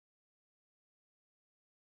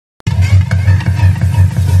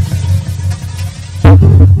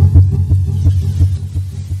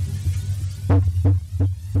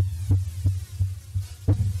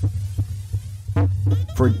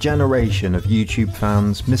For a generation of YouTube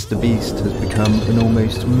fans, MrBeast has become an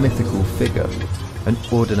almost mythical figure. An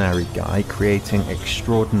ordinary guy creating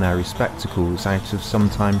extraordinary spectacles out of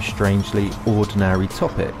sometimes strangely ordinary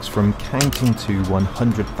topics, from counting to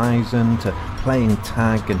 100,000 to playing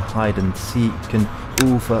tag and hide and seek, and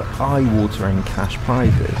all for eye-watering cash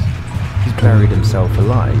prizes. He's buried himself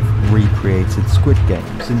alive, recreated Squid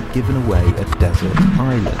Games, and given away a desert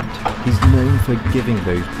island. He's known for giving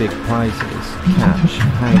those big prizes, cash,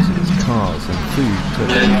 houses, cars and food to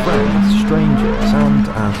friends, strangers, and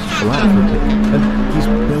as philanthropy. And he's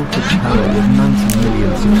built a channel with 90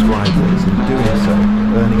 million subscribers, and doing so,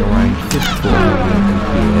 earning around 54 million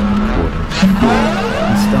a year according to Forbes.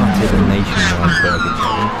 He started a nationwide burger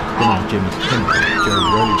chain, been on Jimmy Kimmel, Joe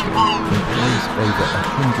Rogan, employs over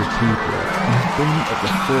 100 people, and has been at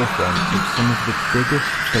the forefront of some of the biggest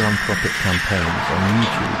philanthropic campaigns on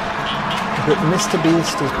YouTube. But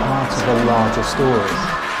MrBeast is part of a larger story,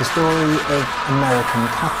 the story of American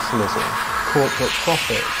capitalism, corporate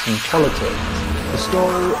profits and politics, the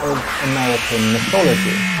story of American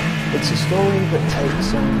mythology. It's a story that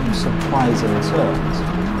takes some surprising turns,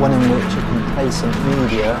 one in which a complacent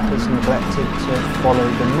media has neglected to follow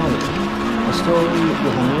the money. A story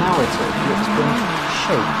with a narrative that's been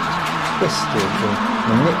shaped, twisted and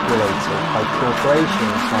manipulated by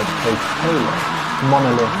corporations like Coca-Cola,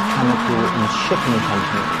 monolith chemical and shipping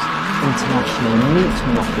companies, international meat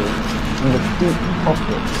monopolies, and the deep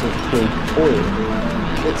pockets of big oil.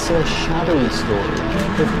 It's a shadowy story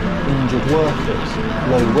of injured workers,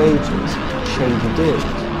 low wages, shady deals,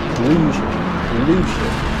 collusion,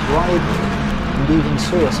 pollution, bribery, and even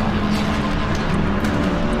suicides.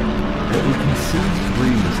 What we can see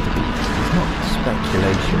through MrBeast is not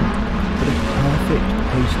speculation, but a perfect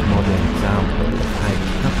postmodern example of how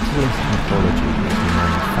capitalist mythology is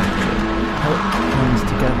manufactured, how it comes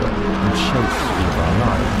together and shapes all of our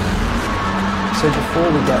lives. So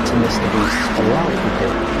before we get to MrBeast's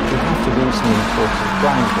philanthropy, we have to do some important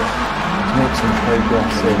groundwork. To make some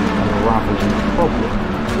progress in unraveling the problem,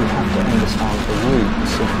 we have to understand the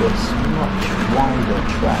roots of this much wider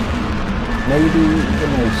trend. Maybe the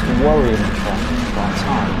most worrying trend of our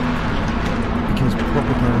time. Because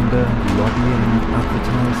propaganda, lobbying,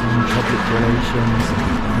 advertising, public relations, and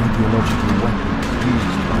the ideological weapons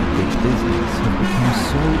used by big business have become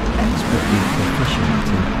so expertly proficient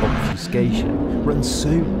in obfuscation, run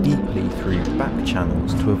so deeply through back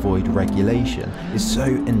channels to avoid regulation, is so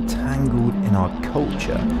entangled in our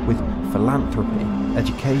culture with philanthropy,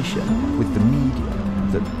 education, with the media,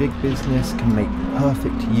 that big business can make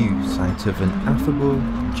perfect use out of an affable,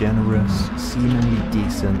 generous, seemingly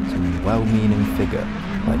decent and well-meaning figure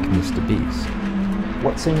like MrBeast.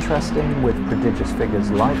 What's interesting with prodigious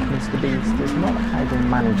figures like MrBeast is not how they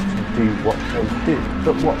manage to do what they do,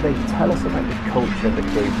 but what they tell us about the culture that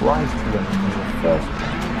gave rise to them in the first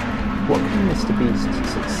place. What can MrBeast's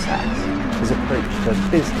success, his approach to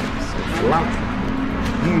business and philanthropy,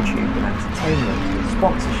 YouTube and entertainment and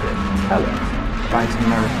sponsorship tell us about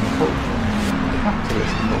American culture,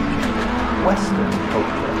 capitalist culture, Western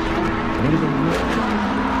culture, and even more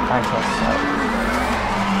about ourselves?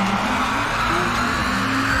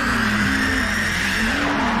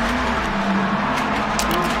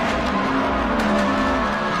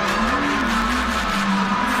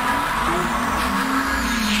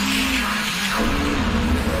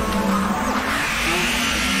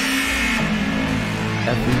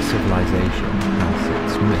 Every civilization has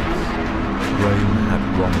its myths. Rome had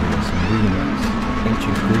Romulus and Remus,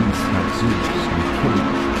 ancient Greece had Zeus and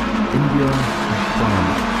Achilles, India had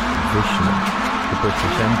Brahma and Vishnu, the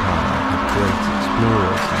British Empire had great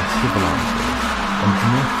explorers and civilizers, and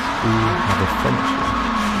myths all have a function,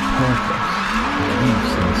 purpose, and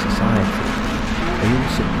use in society. They all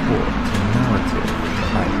support a narrative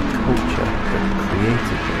about the culture that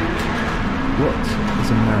created them. What is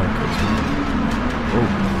America's myth? Well,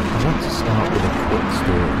 I want to start with a quick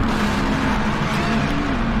story.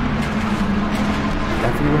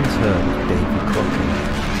 Everyone's heard of Davy Crockett,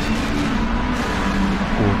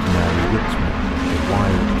 ordinary woodsman, the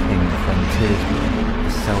wild king frontiersman,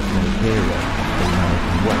 the self-made hero of the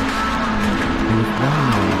American West. He was well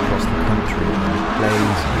known across the country in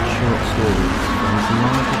plays and short stories from his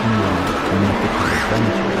larger-than-life mythical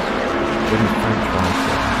adventures. When French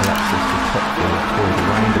writer Alexis de Tocqueville toured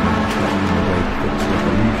around America in the wake of its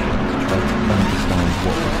revolution to try to understand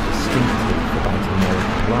what was distinctive about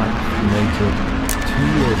American life, he noted, 2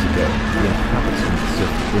 years ago, the inhabitants of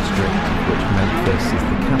the district of which Memphis is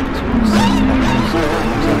the capital sent to the House of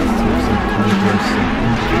Representatives in Congress an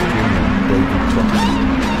individual named David Crockett,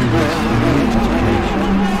 who was in education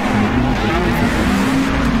and read with difficulty,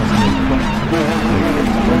 has no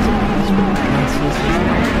residents, but cancels his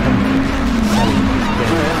life company, selling his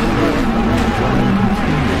dead and dwelling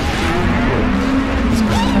continuously in the woods. His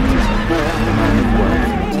competitor, a man of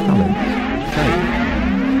wealth and talent, failed.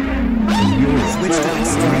 In Europe, Switch to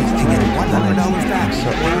extreme and get $100 back.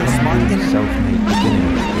 such Order a smart humble, dinner. self-made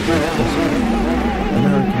beginnings was impossible.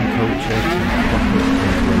 American culture turned profit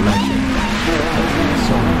into a legend. The popular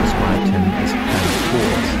song described him as hand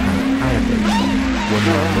horse and alligator. One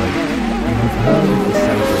man wrote, "You have heard of the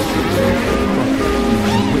celebrated lyric of Prophet, you have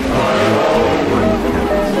witnessed the of blind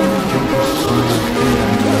cats, jumpers flying in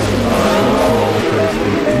and down, workers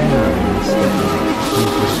in inland and steady,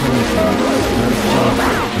 whose return to is very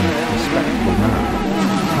powerful and respectable man.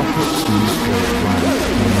 Prophets used to flag in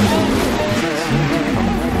musical because it seemed to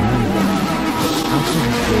come from nowhere. But as the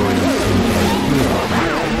historian N.J. Healy this isn't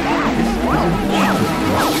strictly true.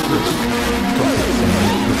 Prophet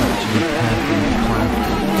singing was actually carefully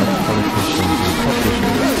crafted by politicians and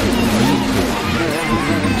publishers who believed his views would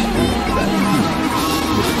be useful for their views,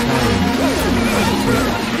 libertarianism and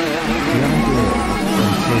frontiers. The idea of frontiersmen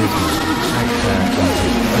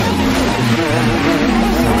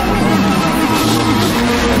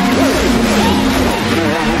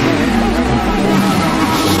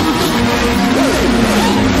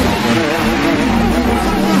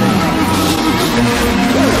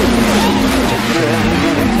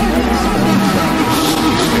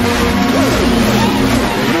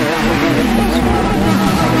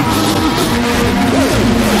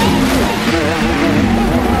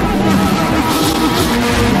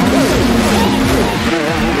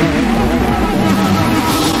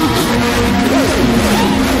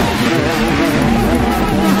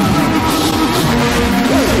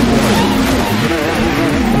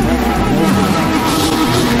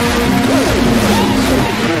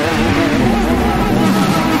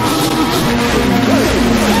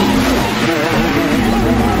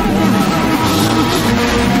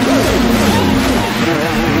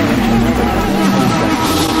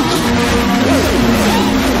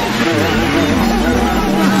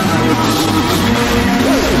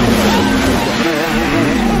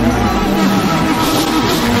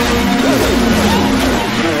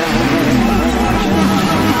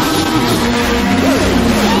there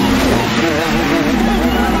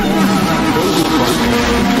on his own, independent,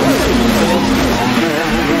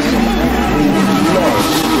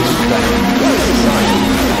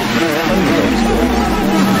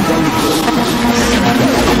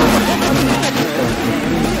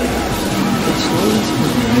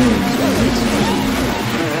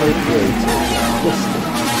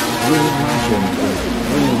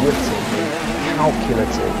 self-reliant,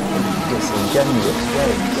 calculative and disingenuous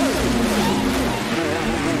ways.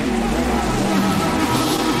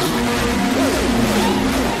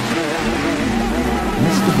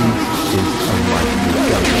 Mr. Beast is a likely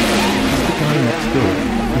ghost. He's the guy next door.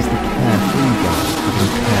 He's the carefree guy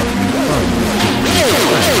having carefree fun with his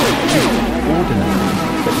friends. He's ordinary,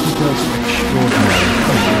 but he does extraordinary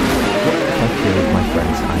things. What if I filled my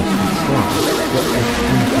friend's house with slime? What if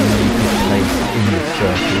anything you could place in the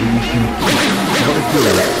circle you can keep? What if you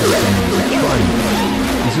were taking the triangle?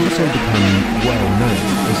 He's also become well known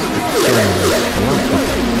as a generous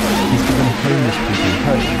philanthropist. He's given homeless people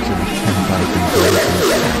homes and $10,000 in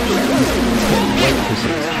cash. He's tipped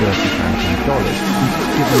waitresses $30,000. He's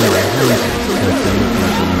given away houses to delivery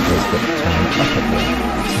drivers that turn up at them.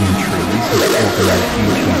 Team Trees has organised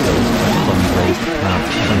future bills to fundraise to plant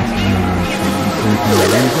 20 million trees, and more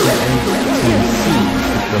recently, Team Seeds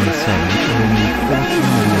has done the same to remove 40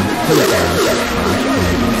 million kilograms of trash from the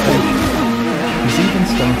ocean. He's even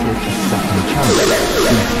started a second channel,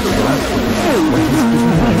 Beast Philanthropy, where he's given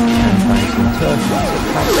away 10,000 turkeys at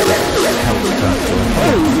Paxton to help turtle a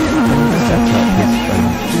home, and he's set up his own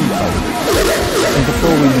food bank. And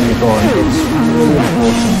before we move on, it's really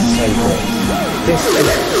important to say this is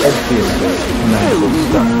obviously commendable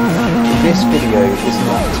stuff. This video is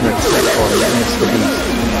not to take on Mr. Beast's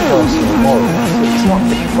personal morals. It's not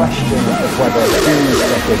the question of whether he's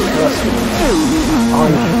a good person. I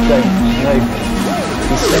don't know him.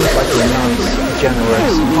 He seems like a nice,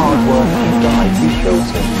 generous, hard-working guy who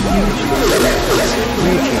built a hugely successful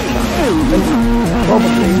YouTube channel and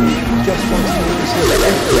probably just wants to use his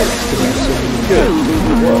influence to do some good in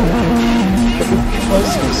the world. But because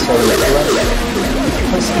he's so clever,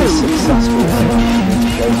 because he's successful enough to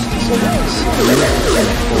go to some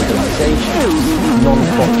significant organisations,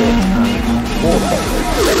 non-profit and for-profit,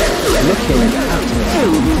 looking at Mr.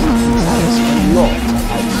 Beast has a lot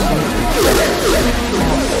at something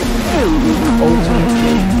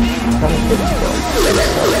ultimately benefits from himself.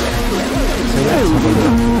 So let's have a look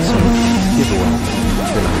at some giveaways and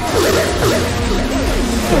philanthropy.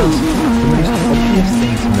 obvious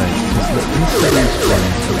thing to note is that Mr. Beast's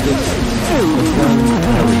runs for business have been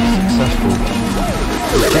very successful.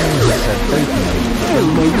 As James has said openly, the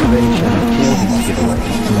motivation for these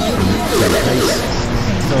giveaways comes from showcasing.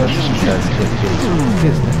 However, he says it is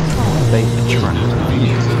business. They attract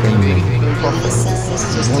views, they make profits.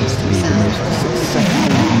 He wants to be the most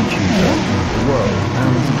successful YouTuber in the world,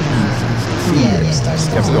 and he's succeeded.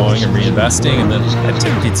 Kept going and reinvesting, and then I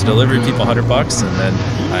tipped pizza delivery people $100, and then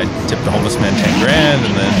I tipped a homeless man 10 grand,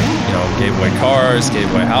 and then gave away cars,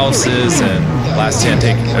 gave away houses, and last hand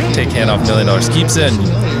take hand off $1 million keeps it,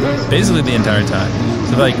 and basically the entire time.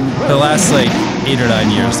 So like the last 8 or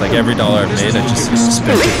 9 years, like every dollar I've made, I just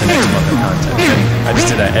spent it the next month of content. And I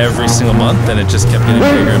just did that every single month, and it just kept getting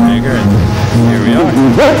bigger and bigger, and here we are.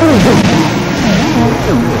 And Mr.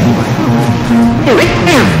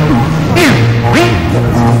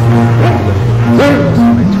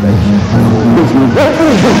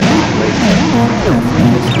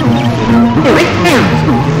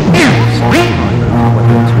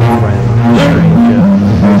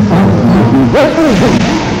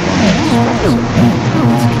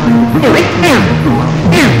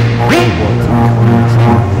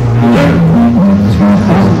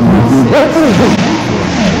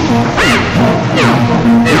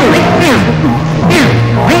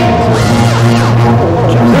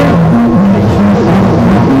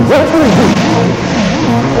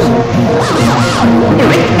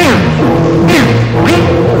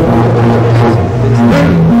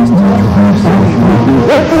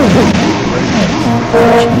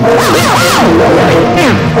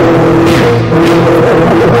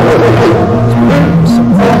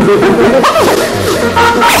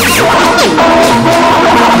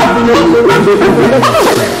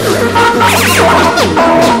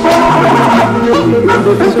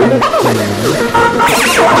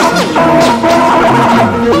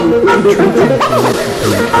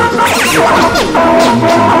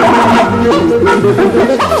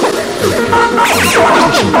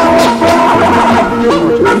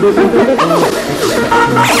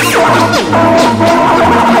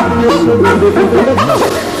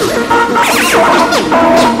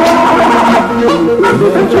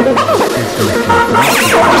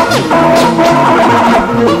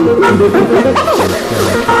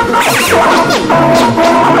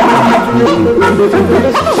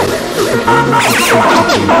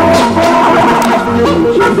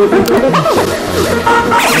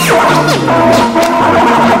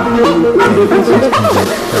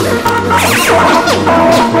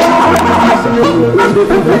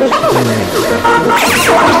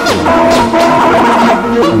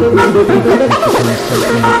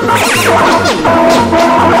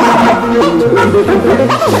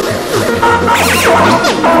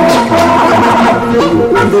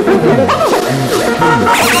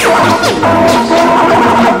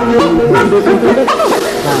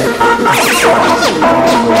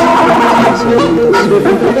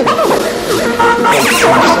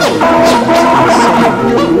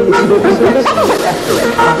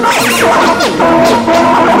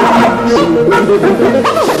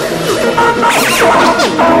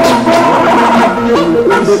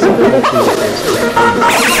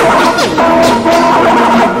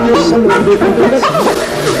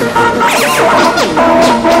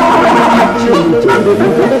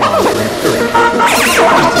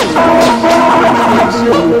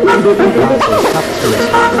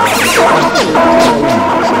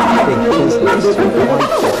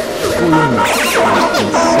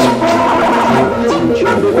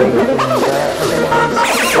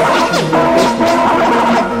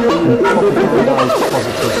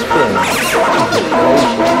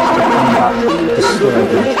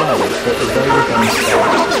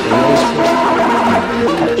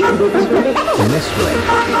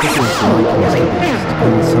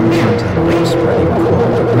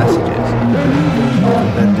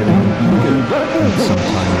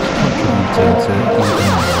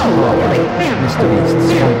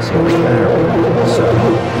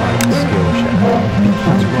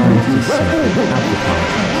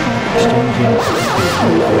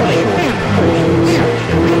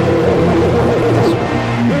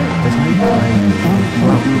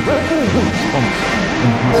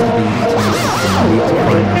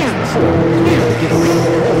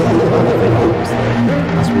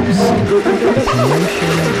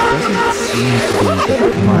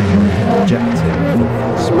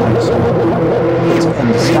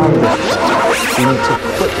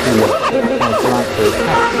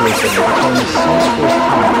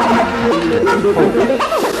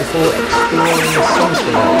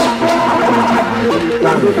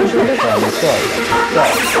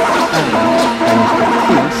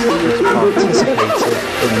 Peace is participating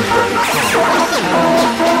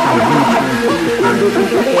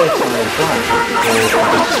ground or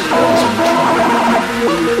its frozen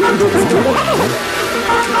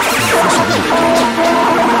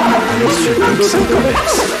Elle surveille ses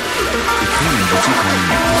commerces et crée une boutique en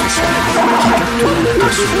ligne professionnelle qui capte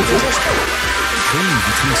l'attention des visiteurs. Crée une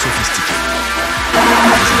vitrine sophistiquée.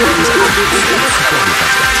 Les entreprises sur support de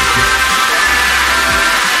pages d'articles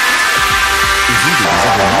et vendent des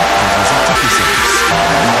abonnements pour des articles et services en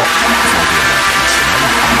ligne, vendus à l'international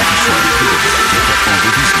en affichant les prix de vos articles en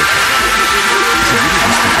devise locale. Vous voulez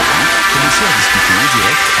vous convaincre, commencez à discuter en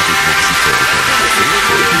direct avec vos visiteurs au cœur d'un café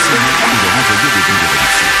pour les conseiller ou leur envoyer des bons de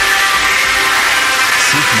réduction.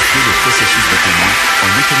 Simplifiez le processus de paiement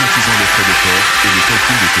en automatisant les frais de port et le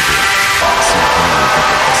calcul de TVA. Si un client ne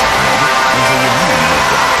contacte pas sa commande, envoyez-lui un email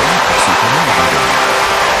de rappel pour son commande abandonnée.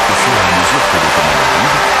 Au fur et à mesure que les commandes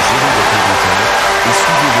arrivent, gérez votre inventaire et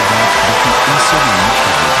suivez vos ventes depuis une seule et unique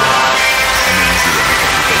tableur. Analysez les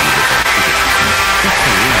rapports détaillés de vente et de trafic et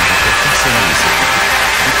créez un rapport personnel de sécurité.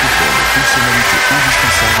 Découvrez les fonctionnalités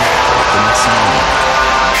indispensables pour le commerçant en ligne.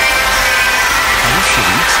 Allez sur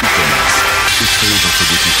X e-commerce et créez votre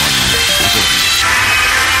boutique en ligne aujourd'hui.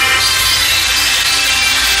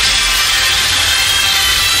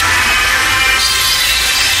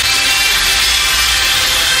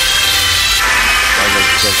 I was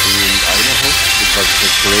working in Idaho because it's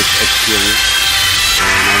a great experience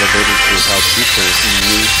and I was able to help people in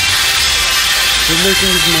need.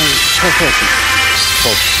 Filmmaking is my profession, so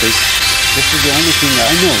to speak. This is the only thing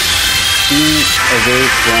I know. Being away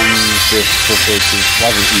from this profession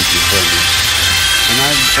wasn't easy for me. And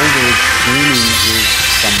I'm always dreaming of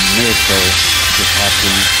some miracle to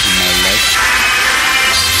happen in my life.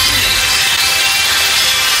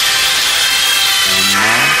 And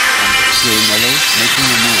now I'm here in LA making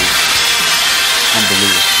a move.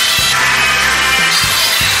 Unbelievable.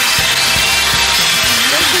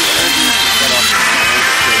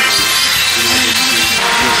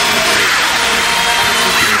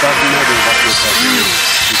 It doesn't matter what you're talking about.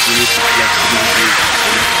 If you need to flexibility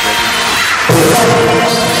and presence,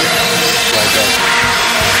 like that.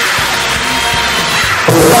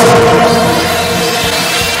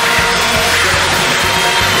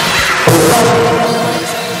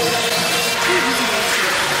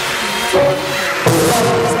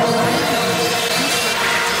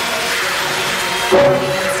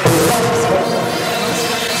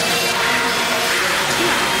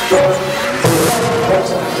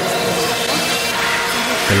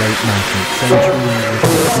 The late 19th century was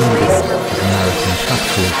the period of American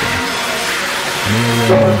capitalism, an era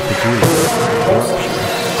known for greed, corruption,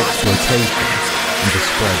 exploitation, and the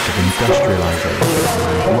spread of industrialization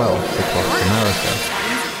and wealth across America.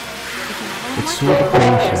 It saw the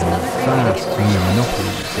creation of vast new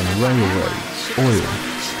monopolies in railroads, oil,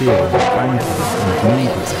 steel, banking, and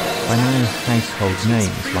media by now household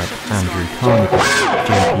names like Andrew Carnegie,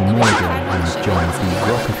 J.P. Morgan, and John D.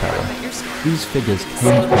 Rockefeller. These figures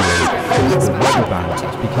came to be labelled as the robber barons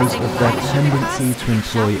because of their tendency to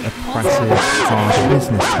employ oppressive, hard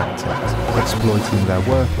business tactics, exploiting their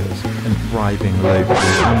workers and bribing local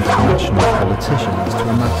and national politicians to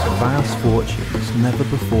amass vast fortunes never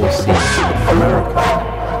before seen in America.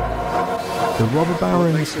 The robber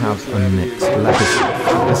barons have a mixed legacy.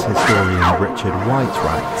 As historian Richard White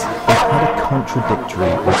writes, they've had a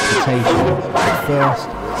contradictory reputation. At first,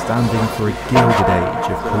 standing for a gilded age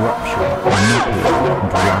of corruption, monopoly,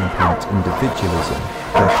 and rampant individualism,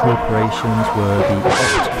 their corporations were the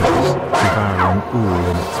octopus, devouring all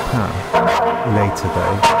in its path. Later,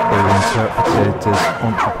 though, they were interpreted as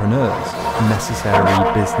entrepreneurs, necessary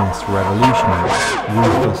business revolutionaries,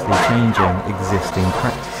 ruthlessly changing existing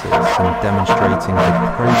practices and demonstrating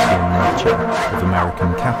the protean nature of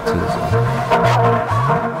American capitalism.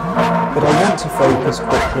 But I want to focus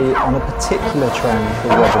quickly on a particular trend the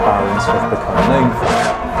robber barons have become known for,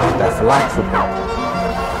 their philanthropy.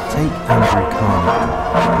 Take Andrew Carnegie,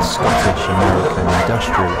 the Scottish-American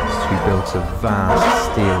industrialist who built a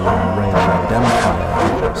vast steel and railroad empire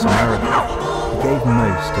across America. He gave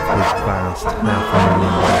most of his vast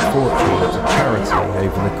 $500,000 fortune to charity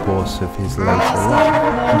over the course of his later life,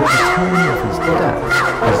 and at the time of his death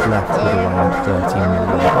was left with around $13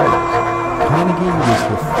 million. Carnegie was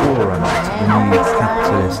the forerunner to the new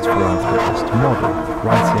capitalist philanthropist model,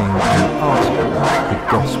 writing an article, The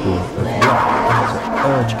Gospel of Wealth, to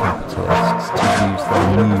urge capitalists to use their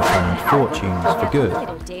newfound fortunes for good.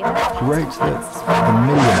 He wrote that the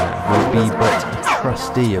millionaire will be but a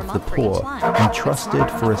trustee of the poor, entrusted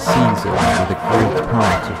for a season with a great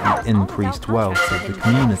part of the increased wealth of the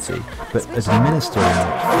community, but administering it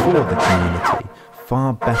for the community,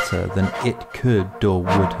 far better than it could or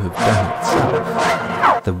would have done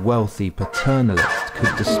itself. The wealthy paternalist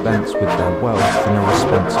could dispense with their wealth in a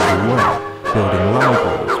responsible way, building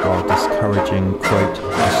libraries while discouraging, quote,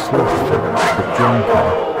 the slothful, the drunken,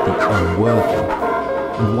 the unworthy.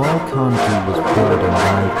 And while Carnegie was building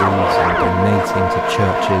libraries and donating to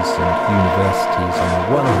churches and universities on the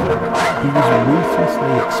one hand, he was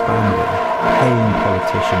ruthlessly expanding, paying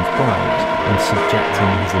politicians bribes and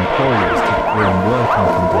subjecting his employers to grim working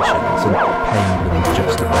conditions and paying them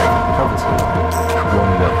just above poverty line.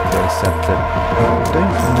 One worker said that, "I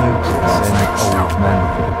don't notice any old men.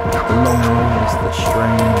 The long hours, the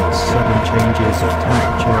strain, the sudden changes of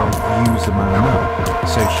temperature use a man up."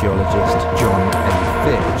 Sociologist John A.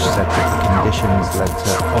 Fitch said that the conditions led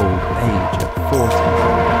to old age at 40.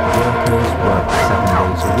 Workers worked 7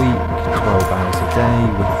 days a week, 12 hours a day,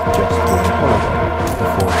 with just one holiday, the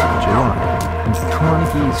 4th of July. And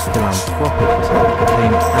Carnegie's philanthropic turn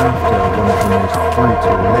came after one of the most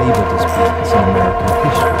brutal labour disputes in American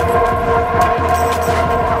history.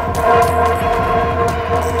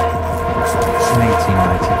 In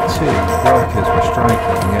 1892, workers were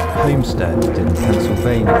striking at Homestead in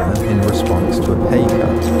Pennsylvania in response to a pay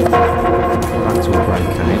cut. Battle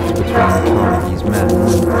broke out between Carnegie's men and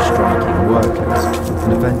the striking workers,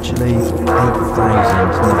 and eventually 8,000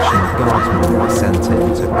 National Guardsmen were sent in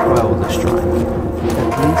to quell the strike. At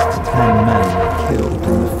least 10 men were killed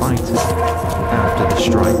in the fighting. After the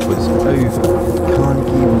strike was over,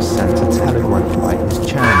 Carnegie was sent a telegram by his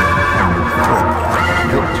chairman, Henry Frick.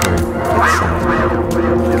 "Victory," it said.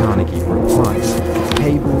 Carnegie replied,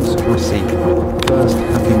 "Cables received. First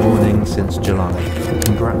happy morning since July.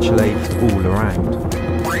 Congratulate all around."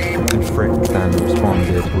 And Frick then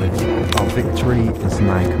responded with, "Our victory is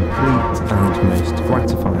now complete and most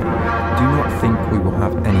gratifying. Do not think we will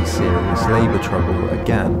have any serious labour trouble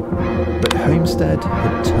again." But Homestead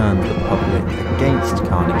had turned the public against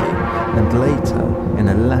Carnegie, and later, in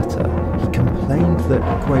a letter, he complained that,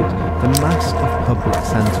 quote, "the mass of public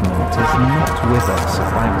sentiment is not with us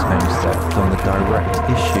about Homestead on the direct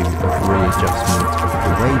issue of readjustment of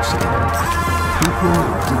the wage scale. People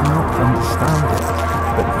did not understand it,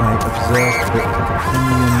 but I observed that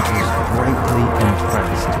opinion was greatly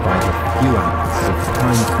impressed by the few acts of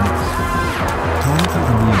kindness." Carnegie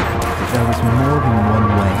knew that there was more than one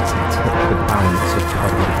way to tip the balance of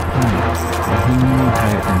public opinion, and he knew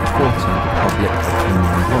how important public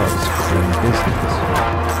opinion was for doing business.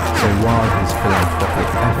 So while his philanthropic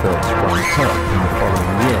efforts ramped up in the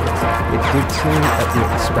following years, it did so at the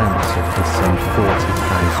expense of his some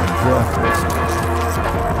 40,000 workers.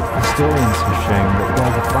 Historians have shown that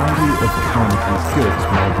while the value of Carnegie's goods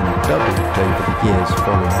more than doubled over the years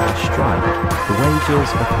following the strike, the wages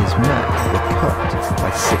of his men were cut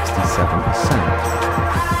by 67%.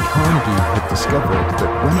 Carnegie had discovered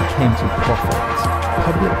that when it came to profits,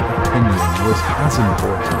 public opinion was as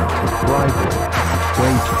important as bribery and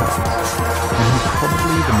wage cuts, and he's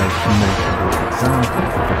probably the most notable example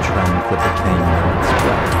of a trend that became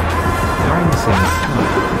widespread. Around the same time,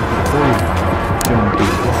 oil baron John D.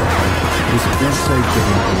 Rockefeller was also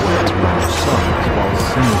giving away large sums while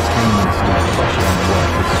simultaneously crushing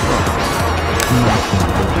workers' strikes. In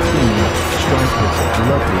 1914, strikers at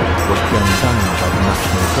Loveland were gunned down by the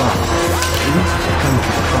National Guard. At least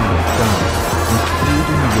 25 died,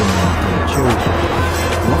 including women and children.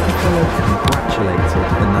 Rockefeller congratulated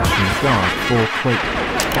the National Guard for, quote,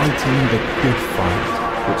 "fighting the good fight,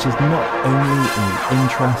 which is not only in the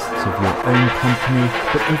interests of your own company,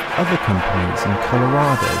 but of other companies in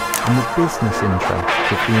Colorado and the business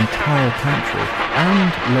interests of the entire country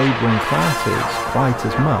and labouring classes quite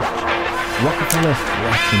as much." Rockefeller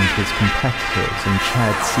threatened his competitors and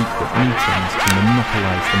chaired secret meetings to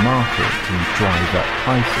monopolise the market and drive up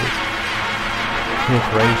prices.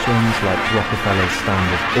 Corporations like Rockefeller's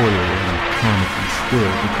Standard Oil and Carnegie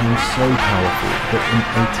Steel became so powerful that in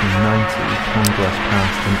 1890 Congress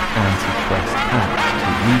passed an antitrust act to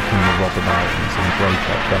weaken the robber barons and break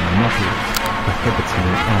up their monopolies, prohibiting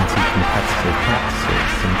anti-competitive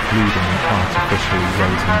practices, including artificially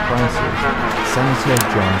raising prices. Senator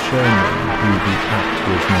John Sherman, who the act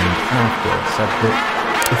was named after, said that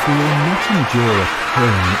if we will not endure a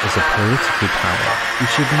king as a political power, we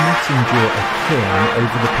should not endure a king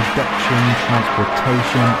over the production,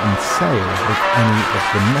 transportation and sale of any of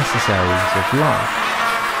the necessaries of life.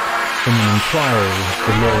 In an inquiry,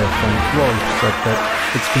 the lawyer Frank Wolf said that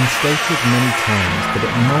it's been stated many times that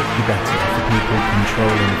it might be better for people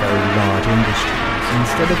controlling very large industries,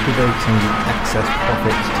 instead of devoting the excess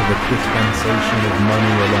profits to the dispensation of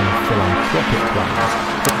money along philanthropic lines,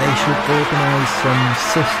 that they should organise some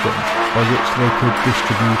system by which they could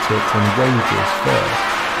distribute it in wages first,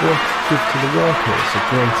 or give to the workers a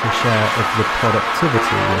greater share of the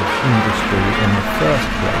productivity of industry in the first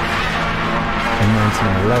place. In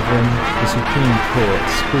 1911, the Supreme Court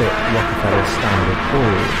split Rockefeller Standard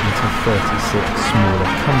Oil into 36 smaller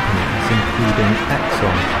companies, including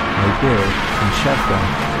Exxon, Mobil, and Chevron.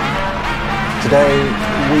 Today,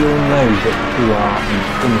 we all know that PR and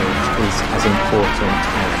image is as important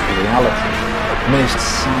as reality. Most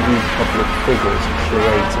seedy public figures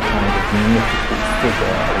curate a kind of mythical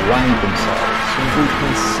figure around themselves, and we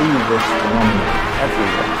can see this phenomenon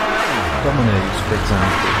everywhere. Domino's, for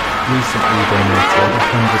example, recently donated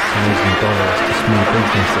 $100,000 to small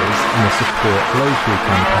businesses in a Support Local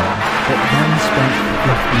campaign, but then spent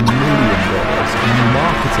 $50 million on a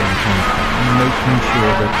marketing campaign making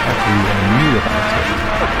sure that everyone knew about it.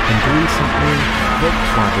 And recently,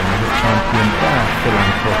 Volkswagen has championed their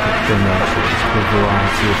philanthropic donations to a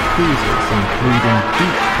variety of causes, including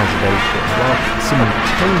beach preservation, while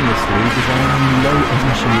simultaneously designing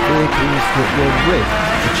low-emission vehicles that were rigged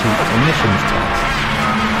for cheap emissions tests.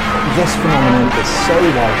 This phenomenon is so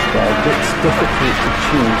widespread that it's difficult to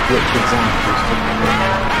choose which examples to pick.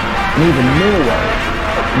 And even more worrying,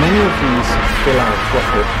 many of these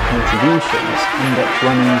philanthropic contributions end up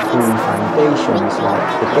running through foundations like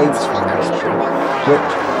the Gates Foundation, which,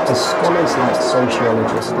 as scholars like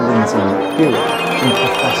sociologist Lindsay McGeown and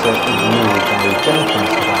Professor Ian Gary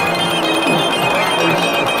Jenkins have argued, are a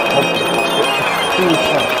host of problems that prove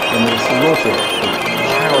up in this logic of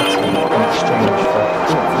charity in exchange for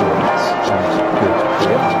influence and good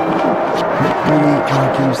PR. McGeown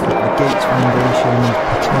argues that the Gates Foundation is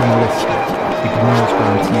paternalistic, ignores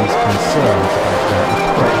grantees' concerns about their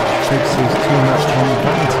approach, focuses too much on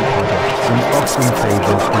vanity projects, and often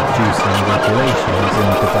favours reducing regulations in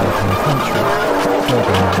developing countries.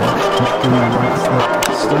 Furthermore, McGeown writes that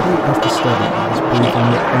study after study has proven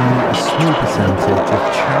that only a small percentage of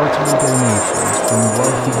charitable donations from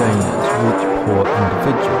wealthy donors reach poor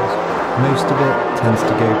individuals. Most of it tends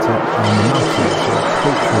to go to alma maters or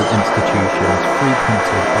cultural institutions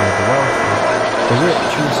frequented by the wealthy. The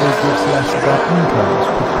rich also gives less of their incomes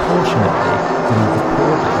proportionately than the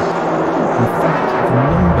poor do. In fact, the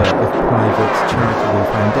number of private charitable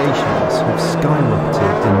foundations have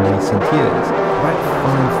skyrocketed in recent years. About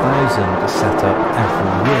 5,000 are set up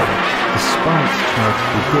every year, despite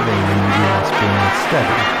charitable giving in the US being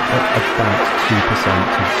steady at about 2%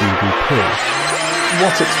 of GDP.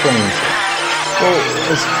 What explains it? Well,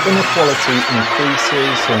 as inequality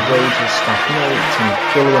increases and wages stagnate and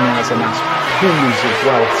billionaires amass pools of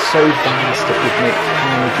wealth so vast it would make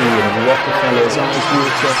Carnegie and Rockefeller's eyes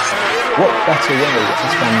water, what better way to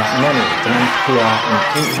spend money than on PR and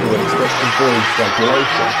influence that avoids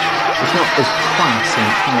regulation? It's not as crass and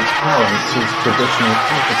transparent as traditional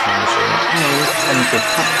advertising and tempted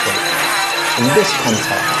tactics. In this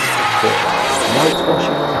context, of course,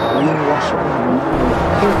 whitewashing, greenwashing, and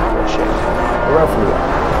pinkwashing are everywhere.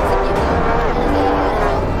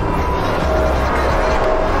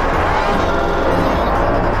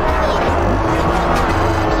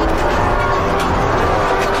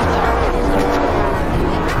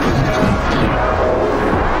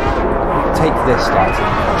 Take this data.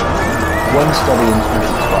 One study in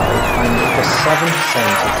 2012 found that for 7%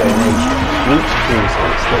 of donations reached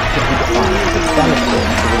causes that could be defined as a benefit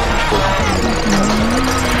to the people community.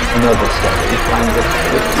 Another study found that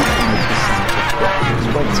 55% of profits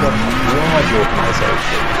went to large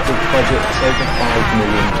organisations with budgets over $5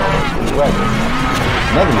 million already.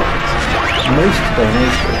 In other words, most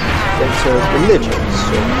donations go to religious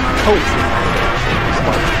or cultural foundations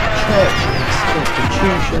like churches,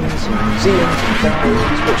 institutions, and museums and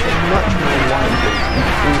galleries, which are much more likely to be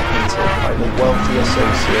frequented by the wealthy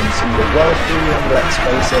associates of the wealthy and, let's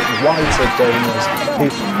face it, whiter donors who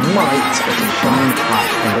might get a shiny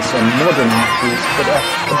plaque under some modern art piece but are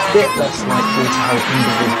a bit less likely to help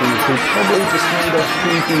individuals who probably just need a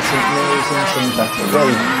few decent meals and some better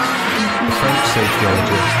wages. The French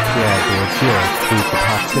sociologist Pierre Bourdieu called the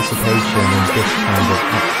participation in this kind of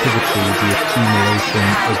activity the accumulation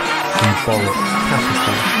of symbolic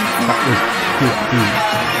capital. That was good deed,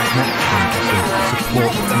 not chances to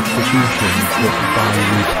support institutions that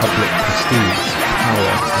value public prestige,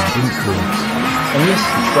 power and influence. And this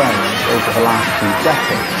trend over the last few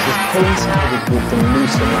decades has coincided with the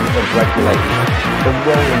loosening of regulation, the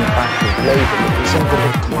rolling back of labour laws and the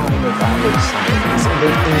decline of average salaries and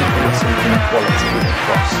an increase in inequality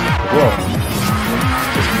across the world.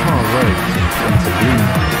 As car roads and printed green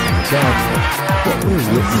therefore, what we're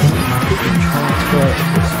witnessing is the transfer of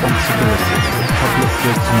responsibility for public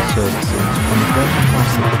goods and services from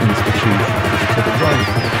democratic institutions to the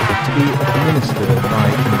private, to be administered by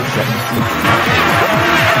an executive.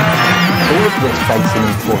 All of this begs an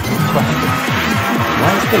important question.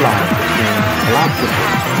 Where's the line between philanthropy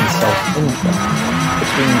and self-interest,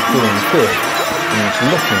 between doing good and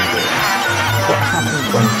looking good? What happens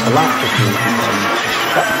when philanthropy becomes a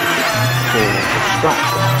spectacle or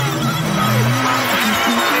distraction?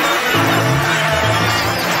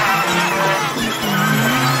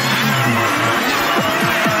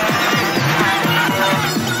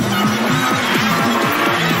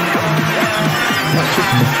 Much of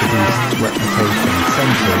Mr. Beast's reputation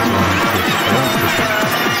centres around his philanthropy.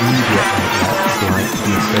 Media outlets like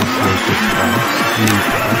the Associated Press,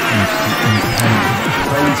 Reader and The Independent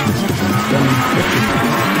praise Mr. Beast uncritically,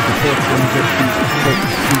 reporting that he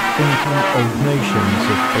takes rethinking old notions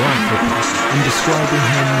of philanthropy and describing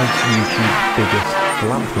him as YouTube's biggest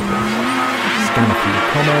philanthropist. Scan a few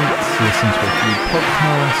comments, listen to a few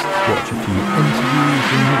podcasts, watch a few interviews,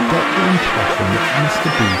 and you get the impression that Mr.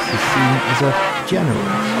 Beast is seen as a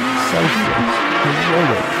generous, selfless,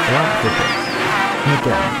 heroic philanthropist. And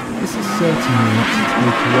again, this is certainly not to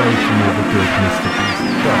take away from all the good Mr. Beast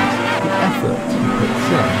does, the effort he puts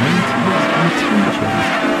in, and his intentions.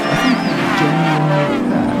 I think he genuinely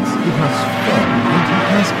cares, he has fun, and he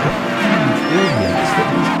has a huge audience that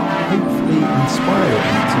is hopefully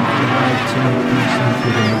inspiring to be allowed to do some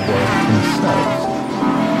good in the world themselves.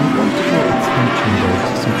 I want to draw attention though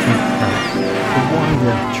to something else, the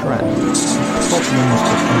wider trend, the problems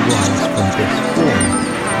that arise from this form,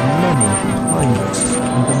 the money behind it,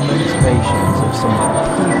 and the motivations of some of the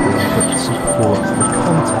people that support the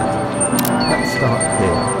content. Let's start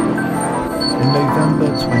here. In November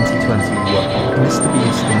 2021, Mr.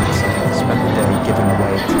 Beast and his son spent the day giving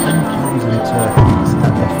away 10,000 turkeys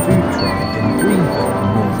at a food drive in Greenville,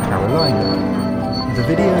 North Carolina. The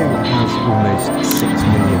video has almost 6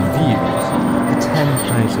 million views. The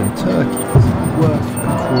 10,000 turkeys, worth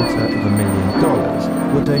 $250,000,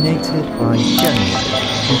 were donated by Jenny,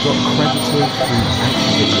 who got credited throughout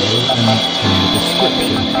the video and in the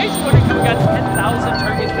description. In case you're wondering how we got 10,000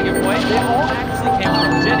 turkeys to give away, they all actually came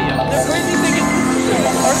from Jenny. The crazy thing is, this is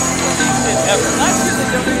the largest donation ever. Last year they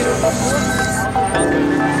donated over 400,000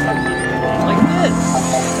 like this.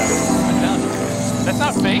 I found it. That's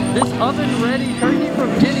not fake. This oven-ready turkey from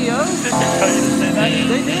Jenny O. Did they tell you to say that?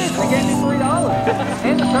 They did. They gave me $3.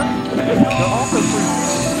 And the turkey. They're also free.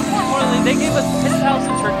 More importantly, they gave us 10,000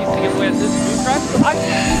 turkeys to give away at this food drive. I've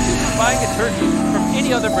seen YouTubers buying a turkey from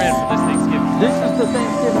any other brand for this Thanksgiving. This is the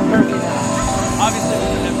Thanksgiving turkey now. Obviously, we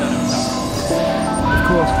couldn't have done it without. Of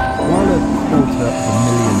course, while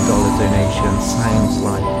 $250,000 donation sounds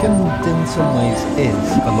like, and in some ways is,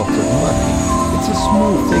 a lot of money, it's a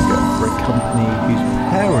small figure for a company whose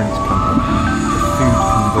parent company, the food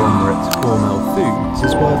conglomerate Hormel Foods,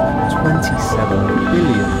 is worth $27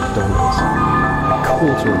 billion.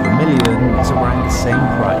 $250,000 is around the same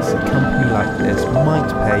price a company like this might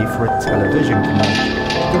pay for a television commercial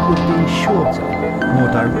that would be shorter, more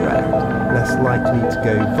direct, less likely to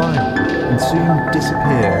go viral, and soon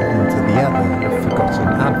disappear into the ether of forgotten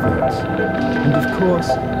adverts. And of course,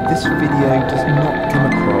 this video does not come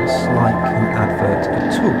across like an advert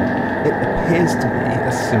at all. It appears to be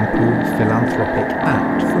a simple philanthropic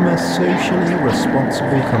act from a socially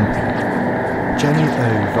responsible company. Jenny O,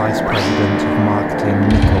 Vice President of Marketing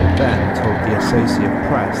Nicole Ben, told the Associated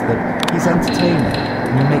Press that he's entertaining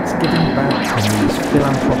and he makes giving back on these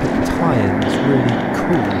philanthropic tie-ins really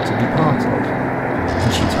cool to be part of. And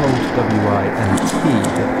she told WINT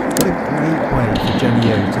that what a great way for Jenny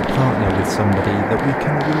O to partner with somebody that we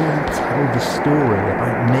can really tell the story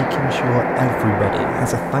about making sure everybody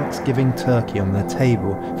has a Thanksgiving turkey on their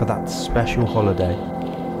table for that special holiday.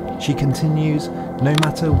 She continues, no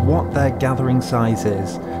matter what their gathering size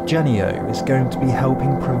is, Jenny O is going to be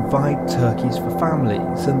helping provide turkeys for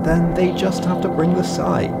families, and then they just have to bring the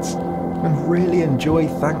sides and really enjoy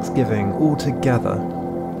Thanksgiving all together.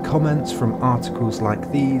 Comments from articles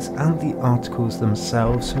like these and the articles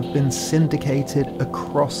themselves have been syndicated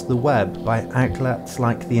across the web by outlets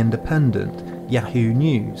like The Independent, Yahoo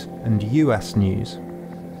News and US News.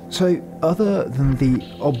 So, other than the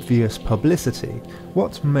obvious publicity,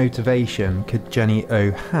 what motivation could Jenny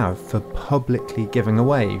O have for publicly giving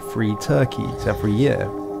away free turkeys every year?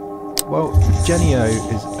 Well, Jenny O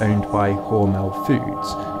is owned by Hormel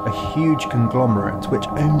Foods, a huge conglomerate which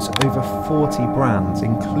owns over 40 brands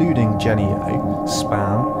including Jenny O,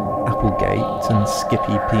 Spam, Applegate and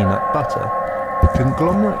Skippy Peanut Butter.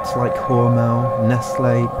 Conglomerates like Hormel,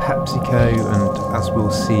 Nestle, PepsiCo and, as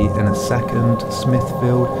we'll see in a second,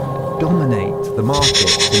 Smithfield dominate the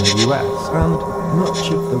market in the US and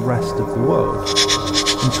much of the rest of the world.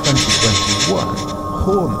 In 2021,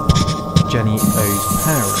 Hormel, Jenny O's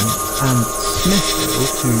parent, and Smithfield,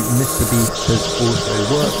 who Mr. Beast has also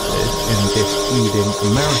worked with in this Feeding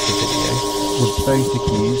America video, were both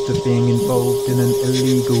accused of being involved in an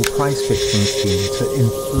illegal price-fixing scheme to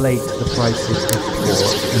inflate the prices of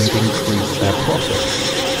pork and increase their profits.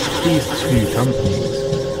 These two companies,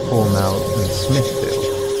 Hormel and Smithfield,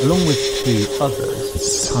 along with two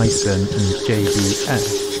others, Tyson and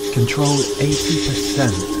JBS, control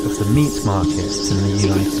 80% of the meat markets in the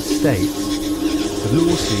United States. The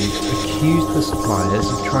lawsuit accused the suppliers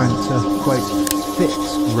of trying to, quote, fix,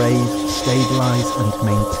 raise, stabilise and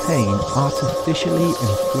maintain artificially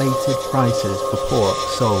inflated prices for pork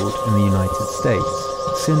sold in the United States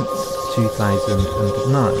since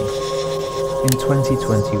 2009. In 2021,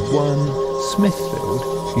 Smithfield,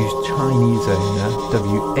 whose Chinese owner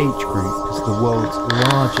WH Group is the world's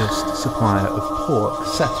largest supplier of pork,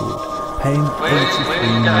 settled, paying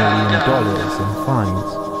 $83 million in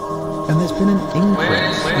fines. And there's been an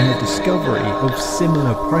increase in the discovery of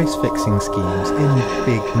similar price-fixing schemes in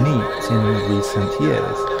big meat in recent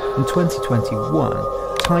years. In 2021,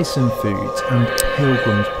 Tyson Foods and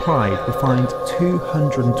Pilgrim's Pride were fined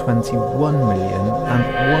 $221 million and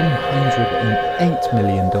 $108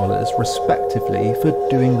 million respectively for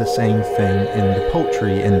doing the same thing in the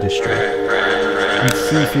poultry industry. And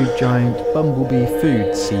seafood giant Bumblebee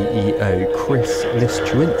Foods CEO Chris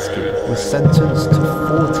Liszczynski was sentenced to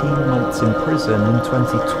 14 months in prison in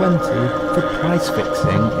 2020 for price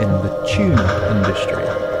fixing in the tuna industry.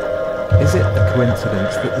 Is it a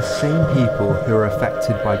coincidence that the same people who are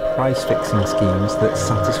affected by price fixing schemes that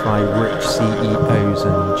satisfy rich CEOs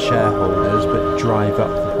and shareholders but drive up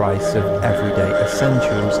the price of everyday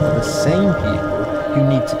essentials are the same people who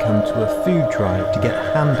need to come to a food drive to get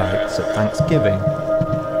handouts at Thanksgiving?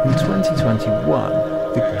 In 2021,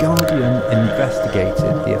 The Guardian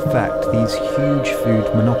investigated the effect these huge food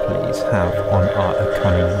monopolies have on our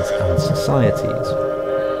economies and societies.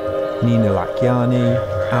 Nina Lakiani,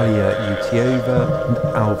 Alia Utiova and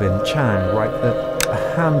Alvin Chang write that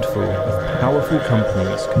a handful of powerful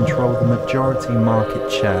companies control the majority market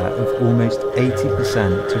share of almost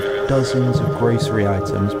 80% of dozens of grocery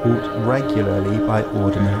items bought regularly by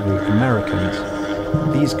ordinary Americans.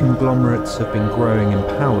 These conglomerates have been growing in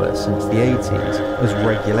power since the 80s as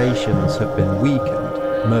regulations have been weakened,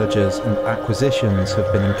 mergers and acquisitions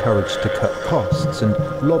have been encouraged to cut costs, and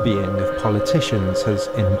lobbying of politicians has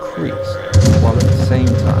increased, while at the same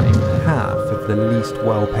time half of the least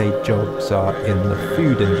well-paid jobs are in the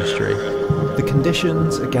food industry. The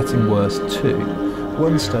conditions are getting worse too.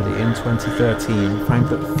 One study in 2013 found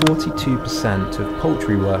that 42% of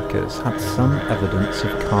poultry workers had some evidence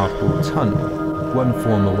of carpal tunnel. One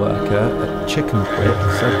former worker at Chicken Quick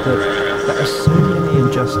said that there are so many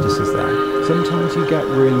injustices there. Sometimes you get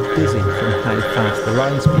really dizzy from how fast the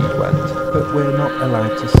line speed went, but we're not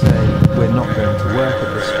allowed to say we're not going to work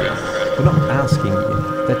at this speed. We're not asking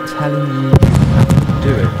you, they're telling you have to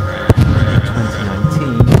do it. In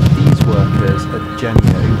 2019, these workers at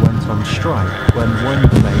Genio went on strike when one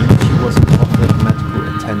claimed she wasn't offered medical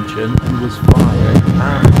attention and was fired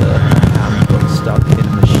after her hand got stuck in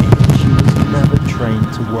a machine she was never trained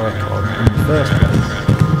to work on in the first place.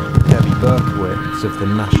 Debbie Berkowitz of the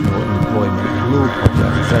National Employment Law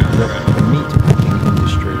Project said that the meatpacking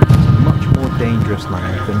industry is much more dangerous now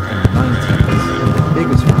than in the 90s, and the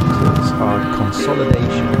biggest factors are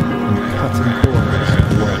consolidation and cutting corners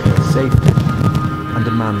of worker safety. And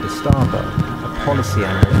Amanda Starbuck, a policy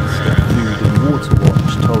analyst at Food and Water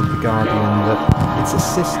Watch, told The Guardian that it's a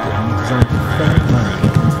system designed to funnel money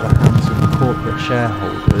into the hands of corporate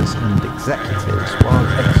shareholders and executives while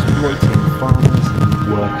exploiting farmers and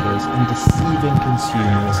workers and deceiving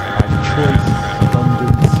consumers about choice,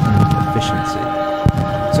 abundance and efficiency.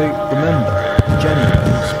 So remember, Genio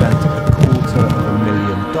spent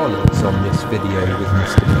 $250,000 on this video with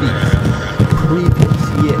Mr. Beast. The previous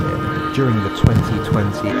year, during the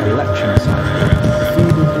 2020 election cycle, the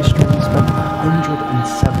food industry spent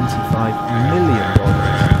 $175 million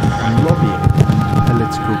on lobbying and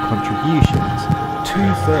political contributions,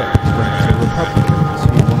 2/3 went to Republicans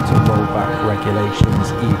who want to roll back regulations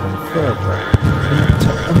even further. And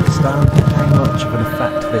to understand how much of an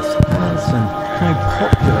effect this has and how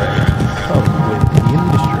popular it can become with the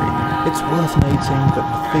industry, it's worth noting that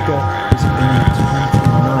the figure was only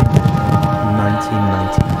 29 in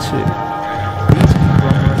 1992. These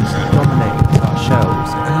conglomerates dominate our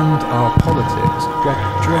shelves and our politics while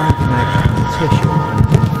driving out competition and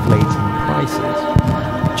inflating prices.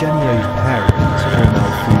 Genio's parent,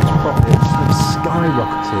 Hormel Foods' profits have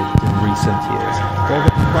skyrocketed in recent years, while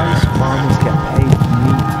the price farmers get paid for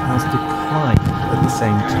meat has declined at the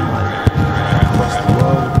same time. Across the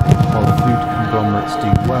world, while food conglomerates do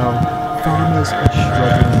well, farmers are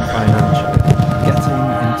struggling financially, getting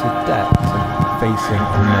into debt and facing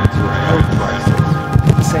a mental health crisis.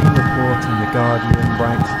 The same report in The Guardian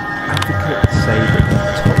writes, advocates say that the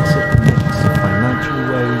toxic mix of financial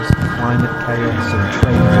woes, climate chaos and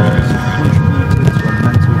trade wars have contributed to a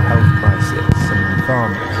mental health crisis among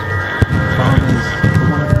farmers. Farmers are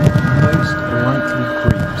one of the most likely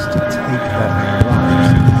groups to take their own lives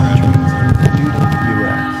in countries including the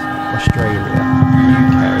US, Australia,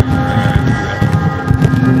 UK and India.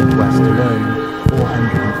 In the Midwest alone,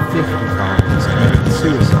 450 farmers committed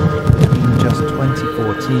suicide between just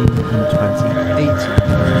 2014 and 2018. In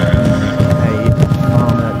the UK, a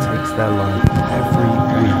farmer takes their life every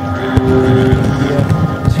week. In India,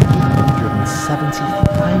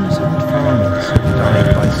 270,000 farmers have died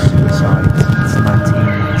by suicide since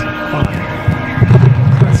 1995. The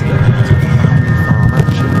president of Family Farm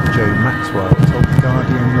Action, Joe Maxwell, told The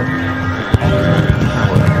Guardian that the economic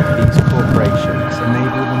power of these corporations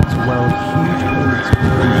enable them to wield huge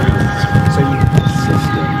political influence, so you have a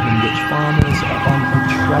system in which farmers are on a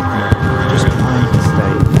treadmill just trying to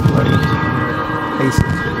stay afloat.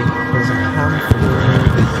 Basically, there's a handful of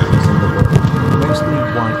individuals in the world, mostly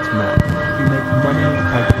white men, who make money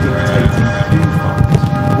by dictating who farms,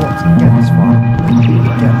 what gets farmed, and who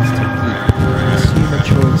gets to eat. Consumer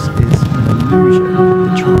choice is an illusion.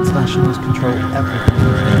 The transnationals control everything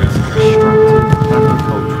in this extractive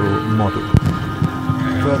agricultural model.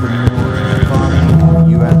 Furthermore, farming in the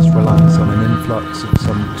US relies on an influx of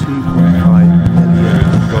some 2.5 million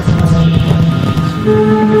undocumented migrants. These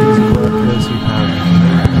are workers who have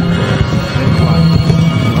no insurance, no life,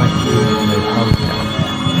 and likely no healthcare.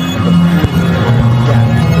 And the more they get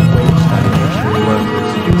the wage stagnation workers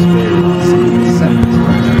who experience in the 70s,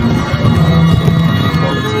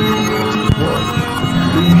 inequality across the world,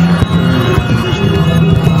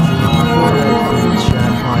 pollution,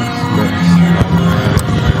 share price looks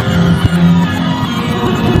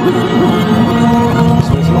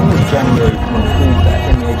So as long as Genio can improve their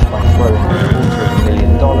image by throwing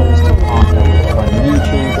 $250,000 to partner with a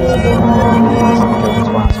YouTuber, then nobody's going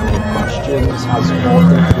to ask many questions, has more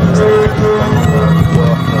influence than a worker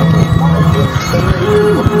or migrant, then they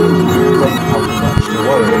don't have much to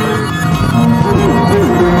worry about.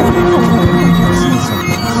 You can see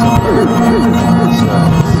something similar in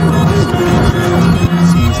the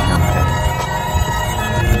disease campaign.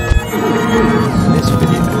 In this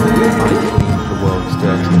video, I cleaned the world's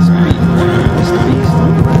dirtiest beach. Mr. Beast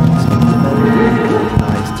and friends independently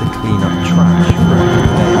organised to clean up trash from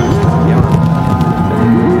Wales to Guyana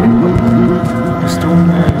in the Dominican Republic. The story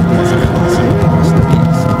is classic Mr.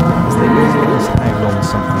 Beast, as they realise how long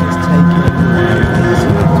something is taking, how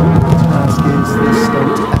insurmountable the task is, they start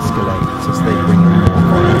to escalate as they bring in more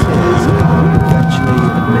volunteers, and eventually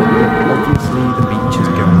admit that obviously the beach is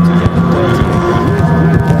going to get dirty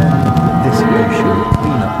again. This ocean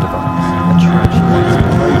cleanup device, a trash lighting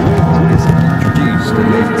robot, is introduced, and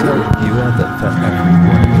they tell the viewer that for every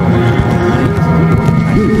 $1 made, out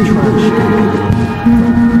of trash can be removed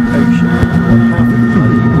from the ocean. Half of the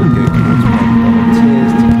money will go towards paying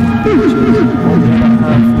volunteers to clean beaches, while the other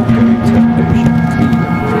half will go to ocean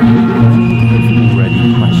cleanup. Many have already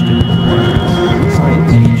questioned the words.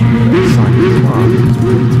 Science YouTuber Simon Clark has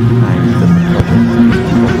pointed out that the project is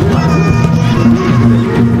problematic.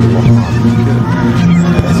 What harm could?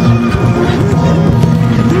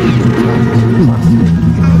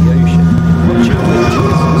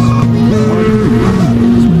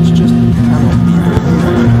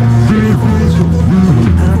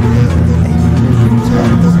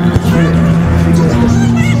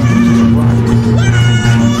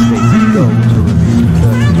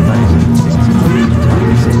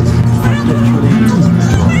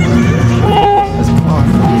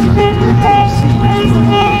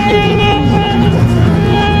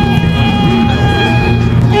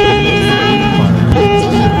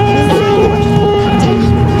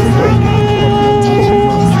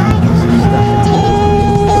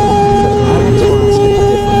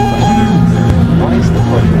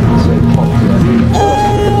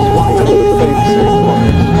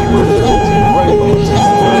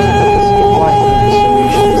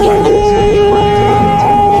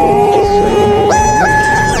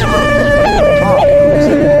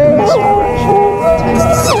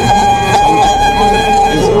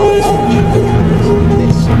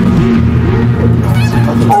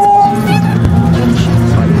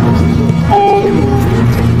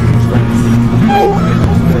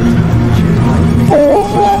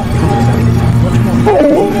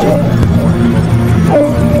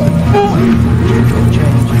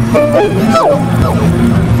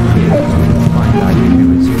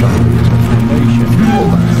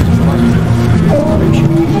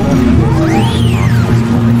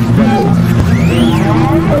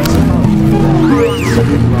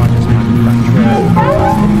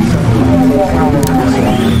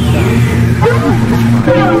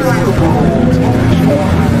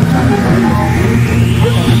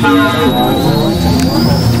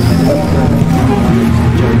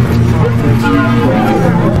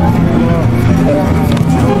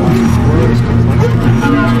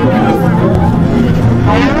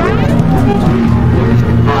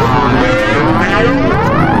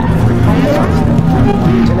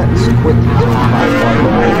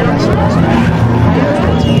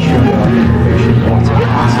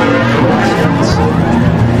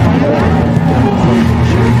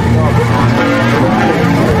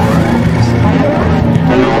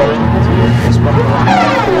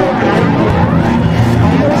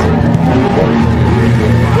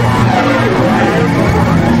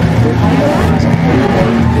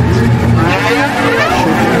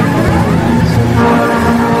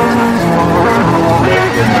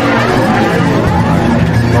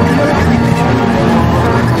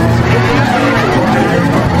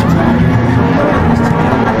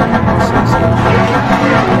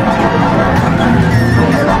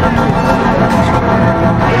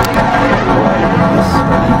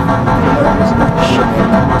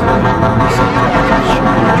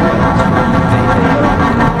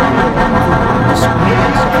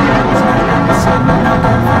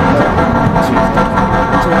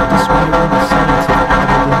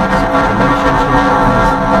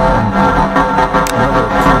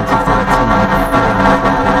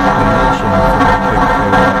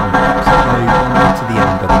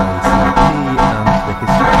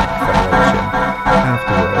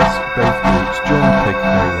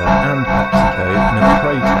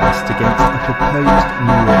 proposed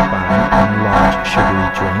New York ban on large sugary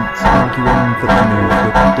drinks, arguing that the move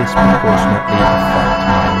would disproportionately affect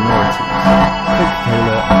minorities.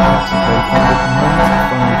 Coca-Cola and PepsiCo founded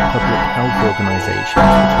 95 public health organizations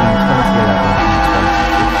between 2011 and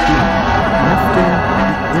 2015, lifting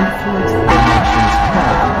the influence of the nation's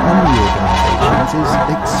health on the organizations is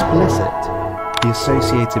explicit. The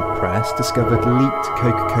Associated Press discovered leaked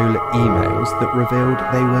Coca-Cola emails that revealed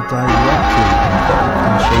they were directly involved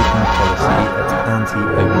in shaping policy at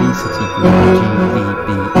anti-obesity group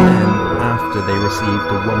GEBN after they received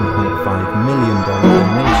a $1.5 million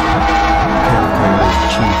donation. Coca-Cola's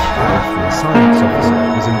chief health and science officer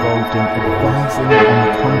was involved in advising on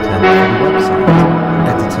content for the website,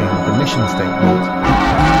 editing the mission statement, and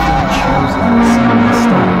even choosing the senior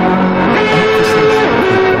staff. Emphasis of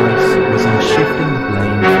the advice was in shifting the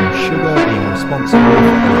blame from sugar being responsible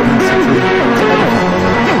for obesity to exercise.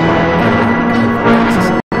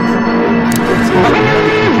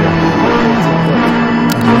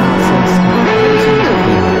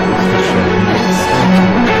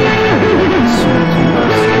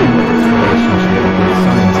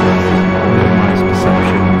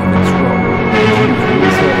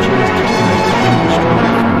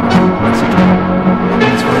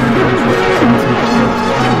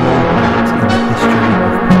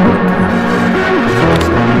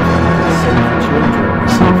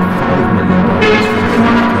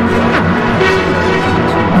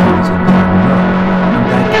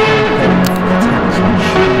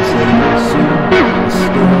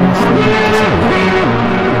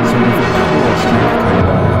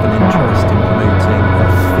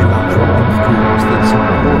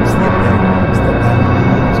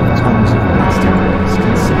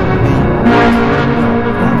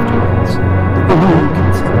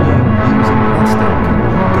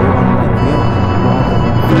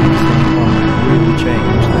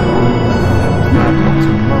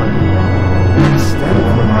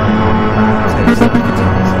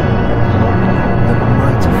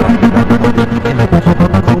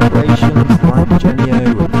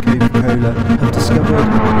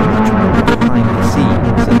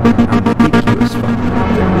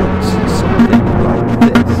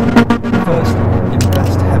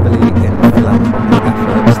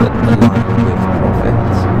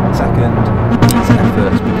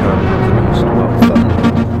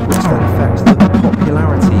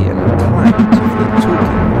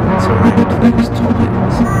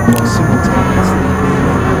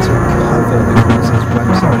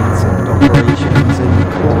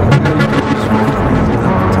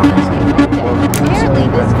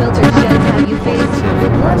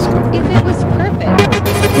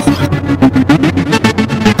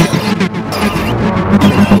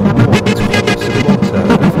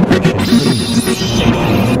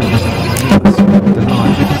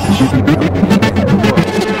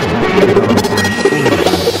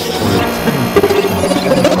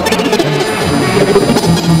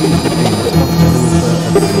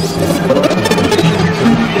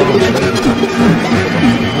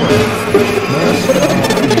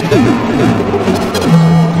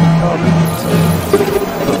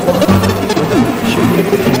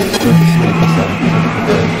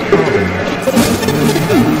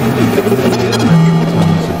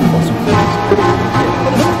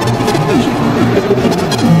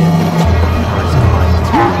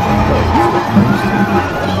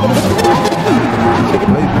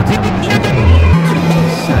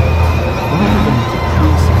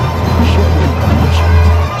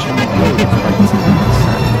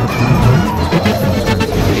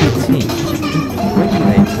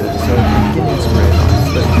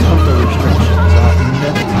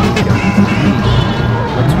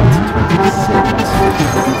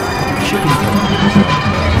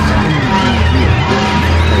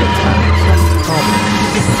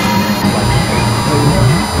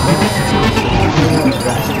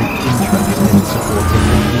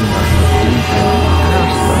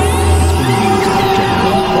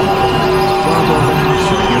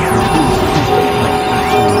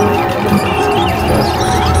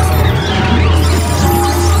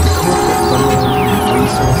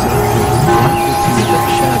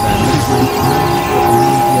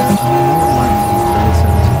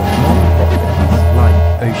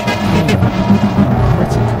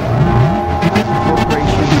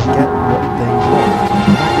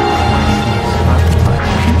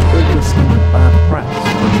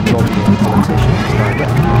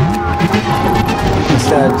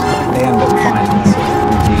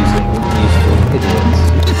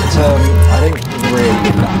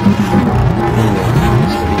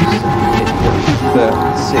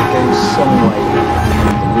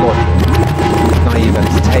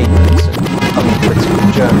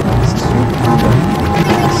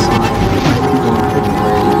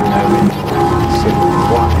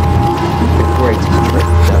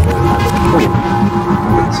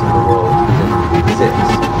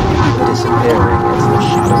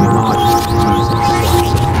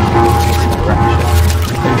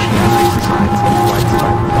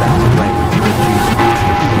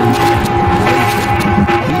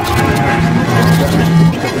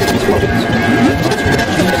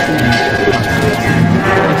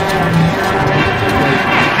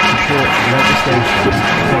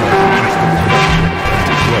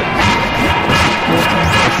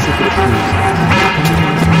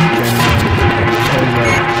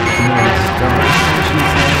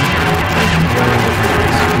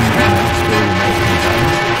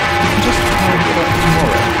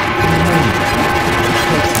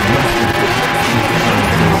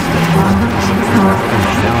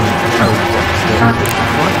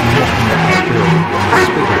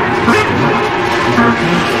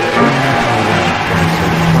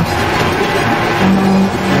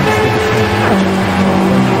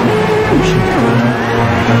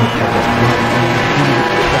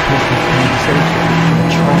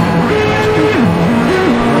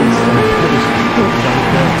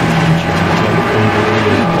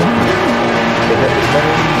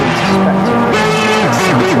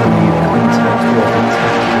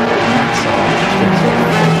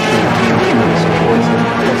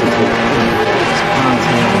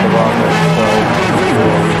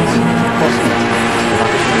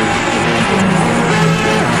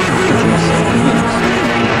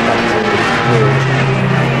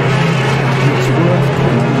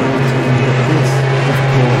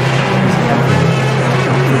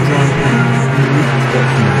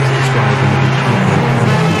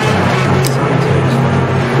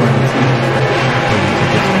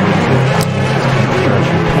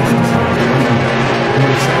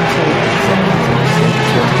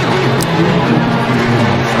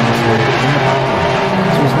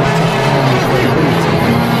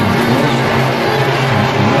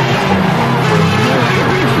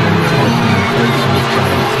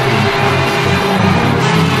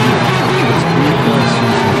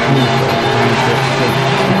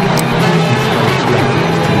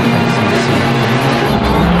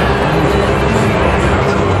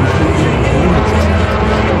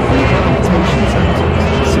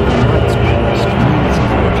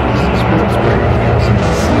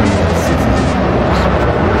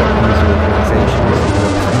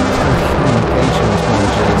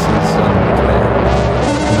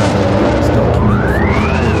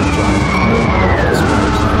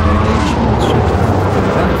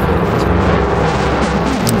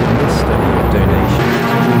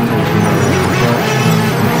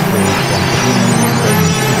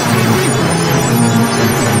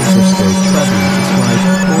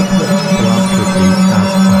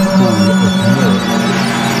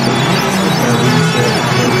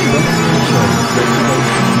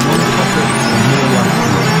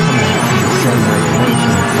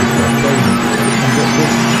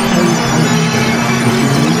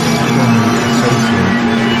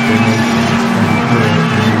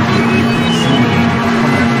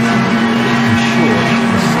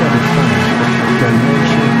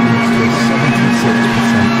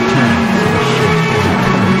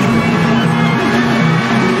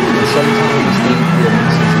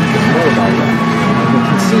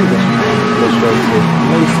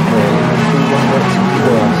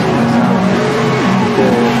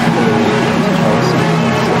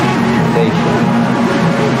 Based on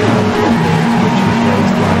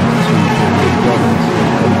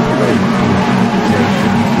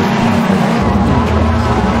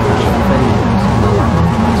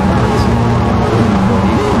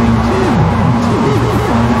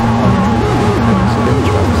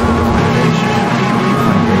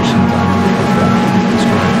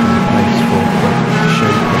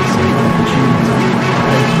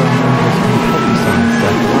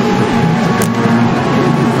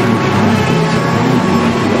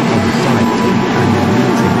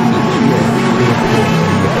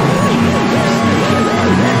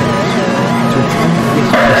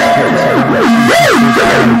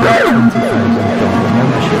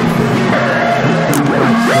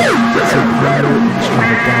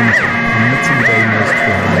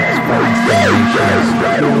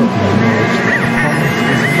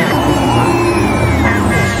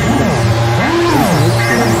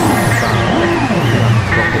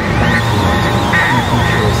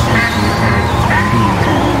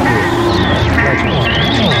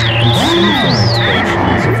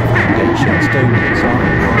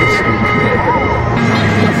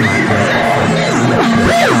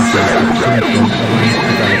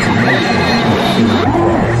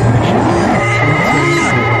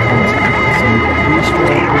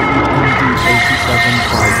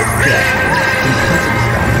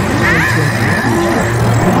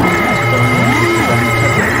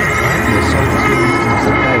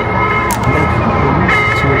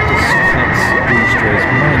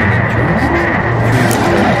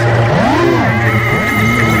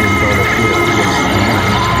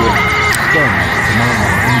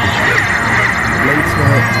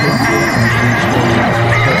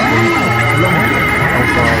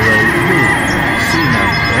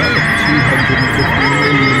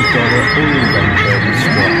oil vendor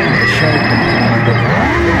strip a shell company that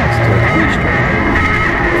next to a beach drink.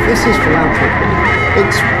 This is philanthropy.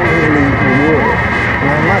 It's really rewarding. And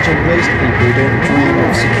I imagine most people don't dream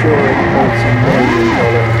of securing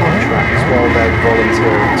multi-million-dollar contracts while they're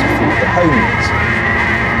volunteering to feed the homeless.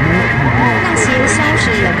 那些消逝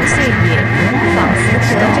了的岁月，仿佛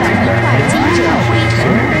隔着一块积着灰尘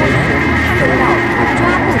的玻璃，看不到，抓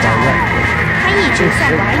不着。他一直在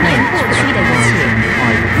怀念过去的一切。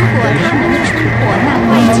如果他能冲破那块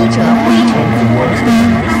积着灰尘的玻璃，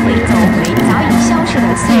他会走回早已消失的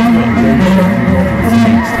岁月。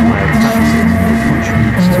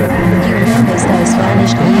He remembers those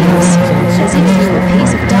vanished years, as if through a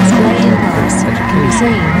piece of dust-laden glass, and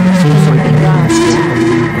saying, "Something last."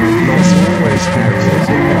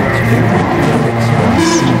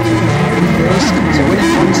 So when it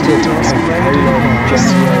comes to Coca-Cola,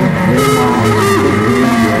 General,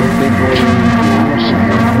 Big Green,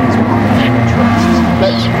 these are my main interests.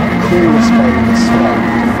 Let's call a spade a spade.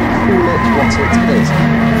 Call it what it is.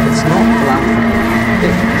 It's not philanthropy.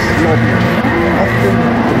 It's lobbying. Often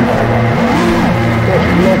involved. But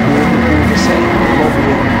lobbying all the same.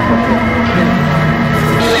 Lobbying public opinion.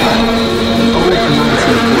 In fact, the old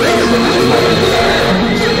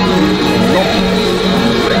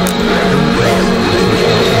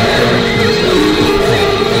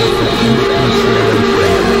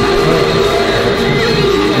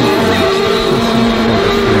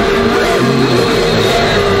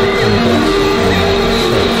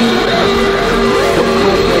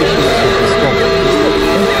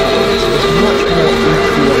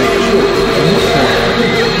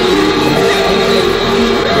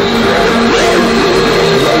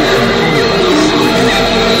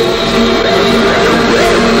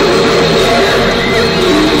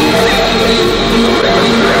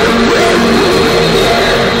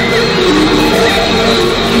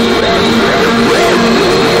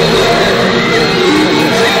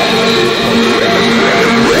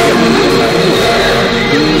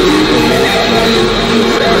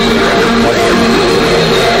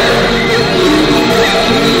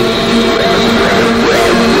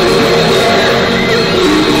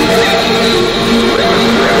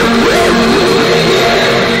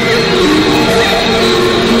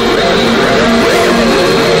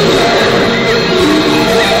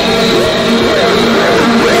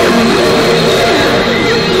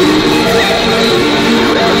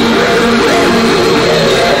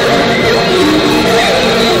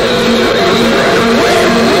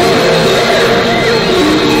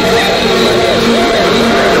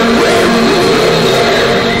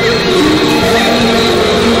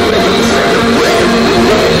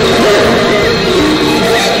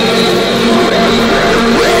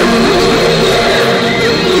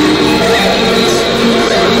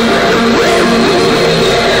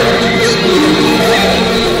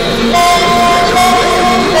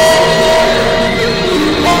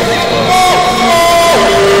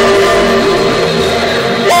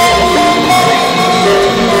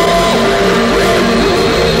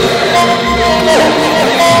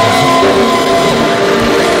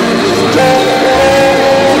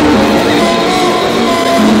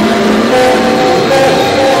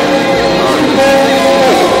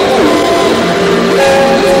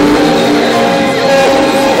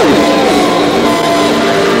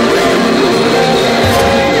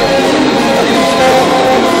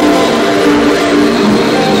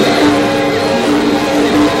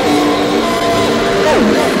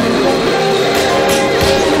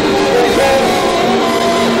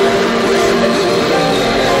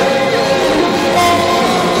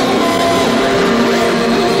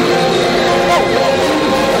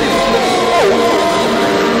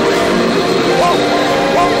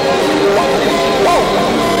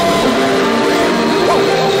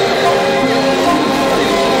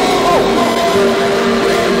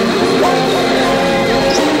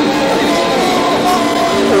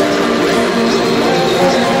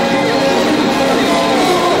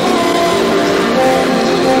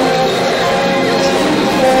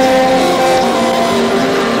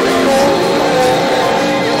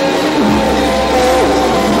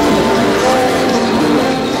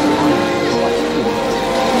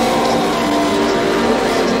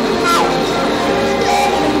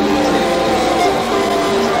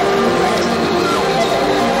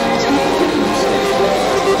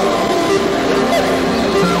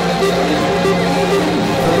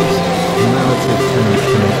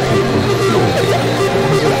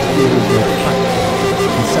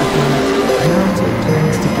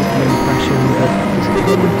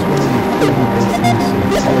 1940s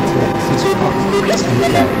politics is hard, and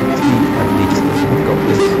yet we at least have got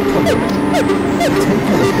this covered. Take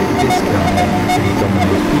a look at the discount menu for the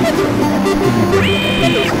Domino's Pizza, Pizza.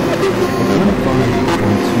 It went viral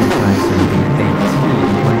in 2018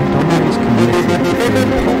 when Domino's committed to doing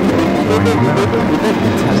pop-ups around America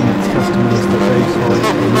and telling its customers that they sold a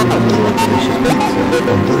really more delicious pizza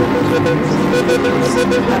on delivery.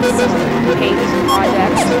 Paving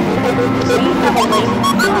projects. We have a link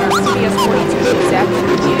on our CBS 42 Zap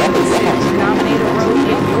review to nominate a road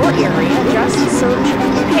in your area. Just search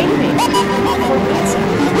paving for pizza.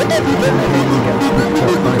 Campaign gets picked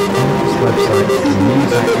up by famous websites and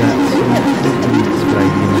news outlets who frequently display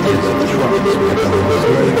images of trucks with the Domino's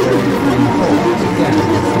logo and holes again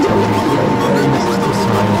with the Domino's logo next to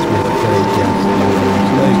signs with the Yes Domino's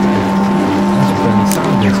logo. As Bernie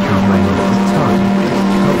Sanders complained at the time,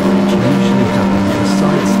 coverage usually happened to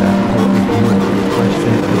sidestep or ignore the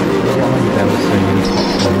question of why there were so many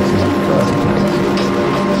popcorns in the first place.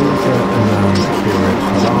 Author and round Kira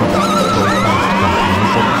Kalada broadcast company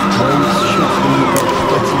that roads should be a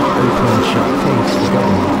pretty open and shut case for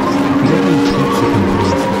government. You don't need pizza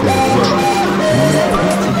companies to build roads. You need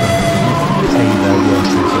pizza companies to pay their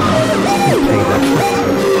workers and pay their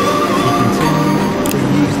taxes. He continued to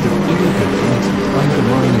use the e-giving to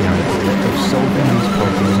undermine the idea of solving these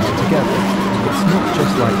problems together. It's not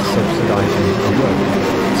just like subsidising a road.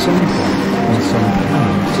 At some point, on some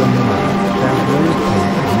planet somewhere, there will be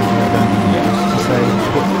going to be used to say it's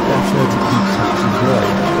better to keep taxes low,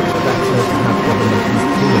 it's better to have government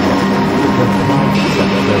doing it, but the private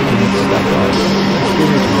sector can step up.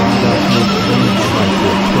 Here is rather more than the type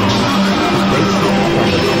of thing. The basic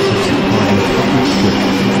premise of supplying public goods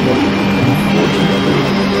is that, unfortunately,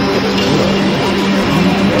 it's work.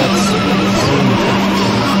 That's some factors,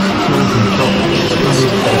 causing problems,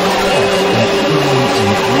 causing both cost and time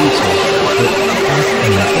and resources that, as an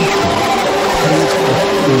investment, pays for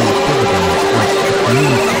full dividends as the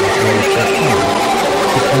community grows their funds.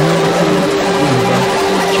 The community invests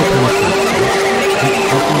chipping taxes, and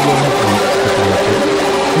everyone reaps the benefits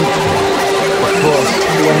equally. Of course,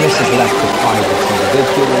 when this is left to private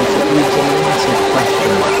individuals, it leaves a massive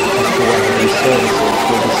question as to whether these services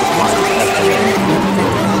will be supplied to everyone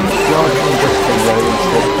equally, rather than just the roads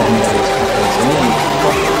that then those happen to need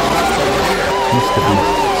profit. Mr.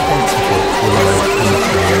 Beast's sponsorship relies on the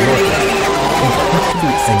same logic. It has to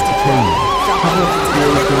be entertaining, have a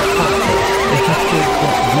creative factor, it has to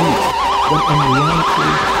get views, when in reality,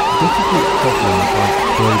 difficult problems like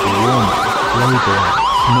global warming, labour rights,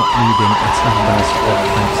 not needing a Sabbath or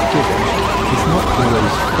Thanksgiving is not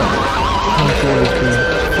always fun, can't always be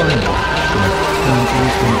fun-watched and can't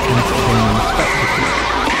always be entertaining spectacles.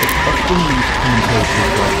 It's often these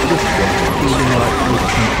commentators like this one feeling like they've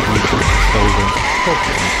contributed to solving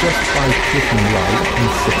problems just by clicking like and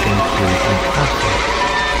sitting through an advert.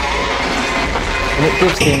 And it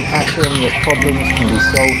gives the impression that problems can be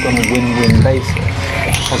solved on a win-win basis,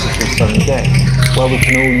 a positive sum game, where we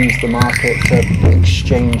can all use the market to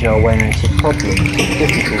exchange our way out of problems or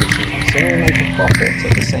difficulties and all make a profit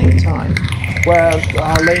at the same time. Where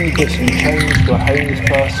I'll only give some change to a homeless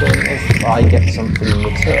person if I get something in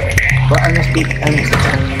return. Where I must be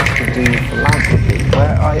entertained to do philanthropy.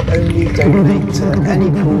 Where I only donate to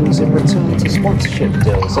any cause in return to sponsorship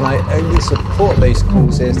deals. And I only support those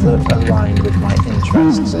causes that align with my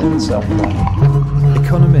interests in some way.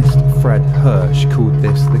 Economist Fred Hirsch called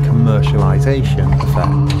this the commercialization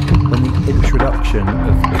effect, when the introduction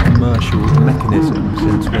of commercial mechanisms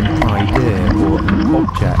into an idea or an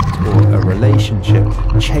object or a relationship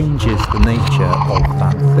changes the nature of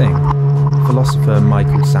that thing. Philosopher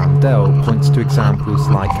Michael Sandel points to examples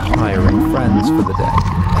like hiring friends for the day,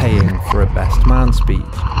 paying for a best man speech,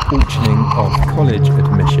 auctioning off college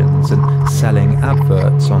admissions and selling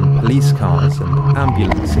adverts on police cars and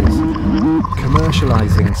ambulances.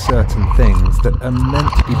 Commercializing certain things that are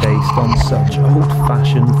meant to be based on such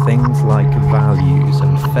old-fashioned things like values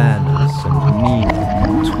and fairness and meaning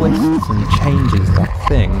twists and changes that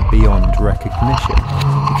thing beyond recognition.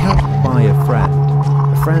 You can't buy a friend.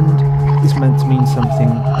 A friend is meant to mean something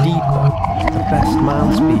deeper. A best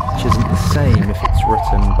man speech isn't the same if it's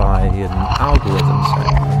written by an algorithm, say.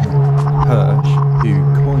 Hirsch, who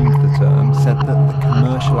coined the term, said that the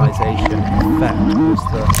commercialization effect was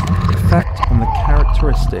the effect on the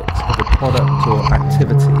characteristics of a product or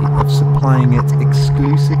activity of supplying it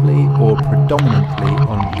exclusively or predominantly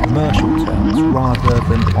on commercial terms rather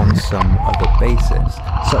than on some other basis,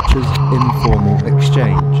 such as informal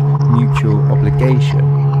exchange, mutual obligation,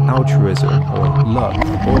 altruism or love,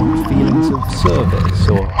 or feelings of service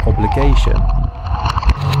or obligation.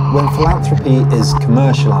 When philanthropy is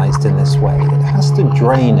commercialised in this way, it has to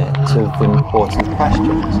drain it of important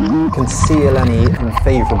questions, conceal any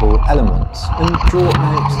unfavourable elements, and draw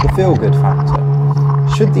out the feel-good factor.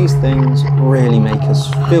 Should these things really make us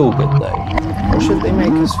feel good though? Or should they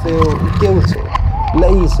make us feel guilty,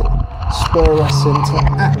 lazy, spur us into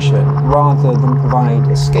action rather than provide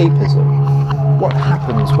escapism? What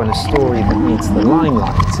happens when a story that needs the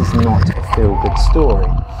limelight is not a feel-good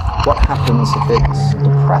story? What happens if it's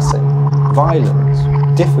depressing,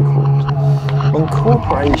 violent, difficult? When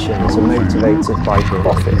corporations are motivated by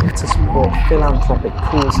profit to support philanthropic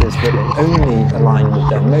causes that only align with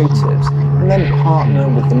their motives, and then partner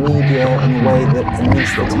with the media in a way that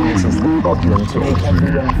anaesthetises the problem to make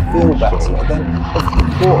everyone feel better, then of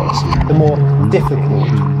course the more difficult,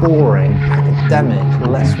 boring, academic,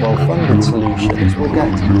 less well-funded solutions will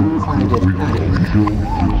get crowded out.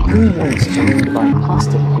 Who wants to read about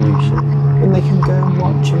plastic pollution when they can go and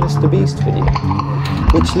watch a Mr. Beast video?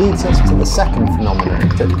 Which leads us to the second phenomenon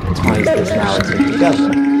that ties this narrative together,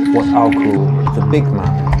 what I'll call the big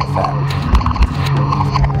man effect.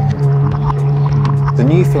 The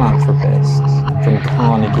new philanthropists, from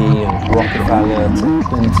Carnegie and Rockefeller to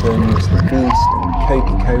Clinton, Mr. Beast and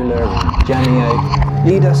Coca-Cola and Genio,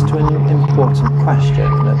 lead us to an important question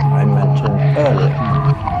that I mentioned earlier.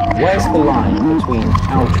 Where's the line between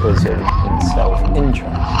altruism and self-interest?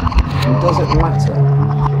 And does it matter?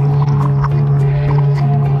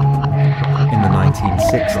 In the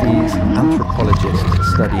 1960s,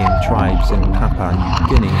 anthropologists studying tribes in Papua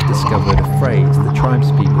New Guinea discovered a phrase the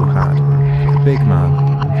tribespeople had, the big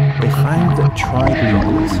man. They found that tribe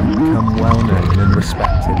leaders had become well known and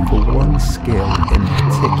respected for one skill in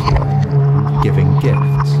particular, giving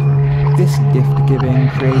gifts. This gift-giving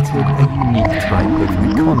created a unique type of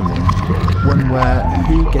economy, one where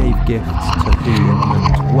who gave gifts to whom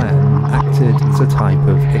and when acted as a type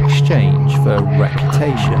of exchange for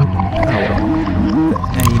reputation and power. The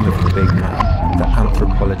aim of the big man, the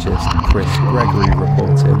anthropologist Chris Gregory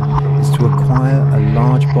reported, is to acquire a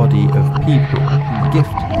large body of people,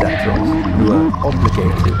 gift debtors, who are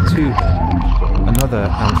obligated to him. Another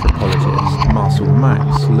anthropologist, Marcel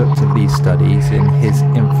Mauss, looked at these studies in his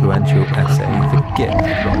influential essay, The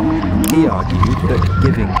Gift. He argued that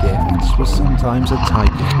giving gifts was sometimes a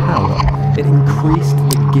type of power. It increased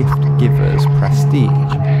the gift giver's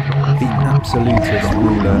prestige. The absolutist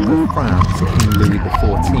ruler of France, King Louis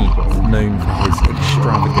XIV, known for his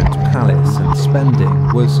extravagant palace and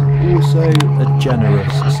spending, was also a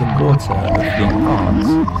generous supporter of the arts.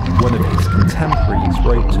 One of his contemporaries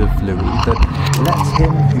wrote of Louis that let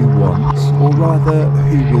him who wants, or rather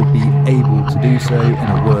who will be able to do so in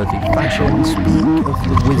a worthy fashion, speak of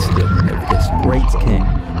the wisdom of this great king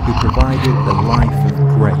who provided the life of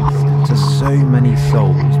grace to so many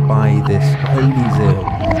souls by this holy zeal,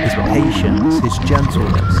 his patience, his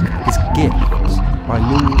gentleness, his gifts, by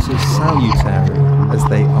laws as salutary as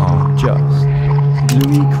they are just.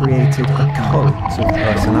 Louis created a cult of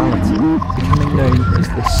personality, becoming known as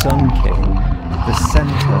the Sun King, the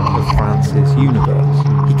centre of France's universe.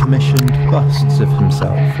 He commissioned busts of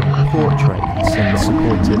himself and portraits and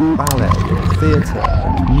supported ballet and theatre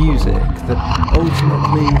and music that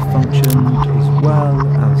ultimately functioned as well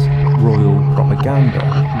as royal propaganda.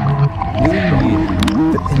 Louis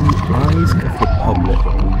knew that in the eyes of the public,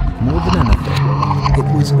 more than anything,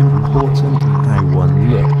 it was important how one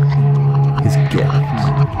looked. His gifts,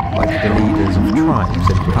 like the leaders of tribes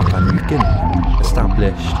in Papua New Guinea,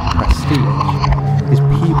 established prestige. His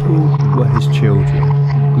people were his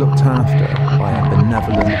children, looked after by a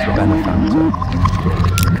benevolent benefactor.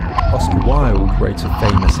 Oscar Wilde wrote a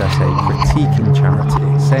famous essay critiquing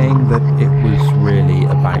charity, saying that it was really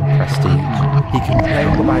about prestige. He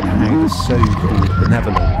complained about how the so-called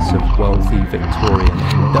benevolence of wealthy Victorian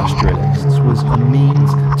industrialists was a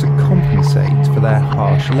means to compensate for their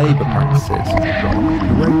harsh labour practices. He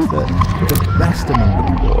wrote that the best among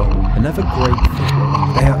the poor are never grateful,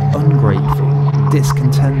 they are ungrateful,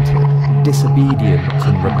 discontented, disobedient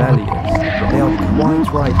and rebellious. They are quite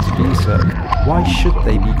right to be so. Why should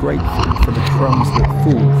they be grateful for the crumbs that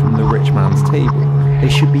fall from the rich man's table? They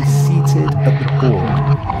should be seated at the board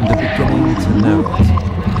and are beginning to know it.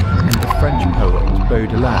 And the French poet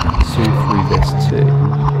Baudelaire saw through this too.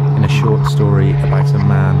 In a short story about a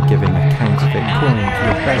man giving a counterfeit coin to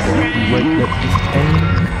a beggar, he wrote that his aim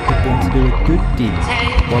had been to do a good deed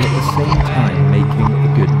while at the same time making a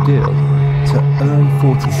good deal. To earn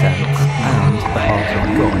 40 cents and the heart of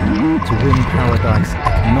God, to win paradise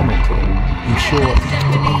economically, in short,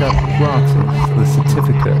 to pick up gratis the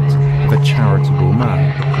certificate of a charitable man.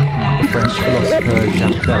 The French philosopher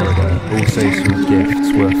Jacques Derrida also saw gifts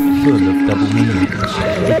were full of double meanings.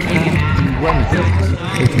 They can run things,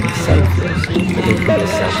 they can be selfless, but they can be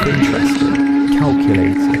self-interested,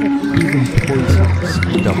 calculated, even poisonous,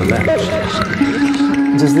 double-edged.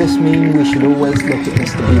 Does this mean we should always look at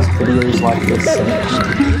Mr. Beast videos like this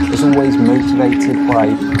simply, as always motivated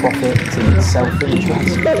by profit and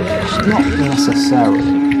self-interest? Not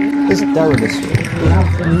necessarily. As Derrida saw, we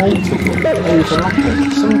have multiple,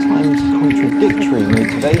 overlapping, sometimes contradictory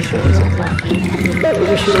motivations in life. But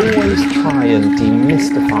we should always try and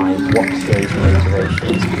demystify what those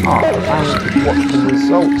motivations are and what the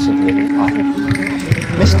results of them are.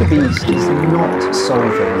 Mr. Beast is not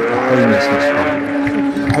solving a homelessness problem.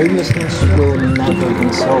 Homelessness will never be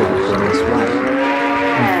solved in this way.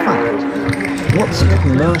 In fact, what's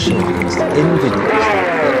commercialised in videos like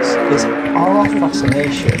this is our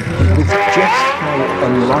fascination with just how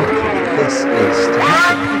unlikely this is to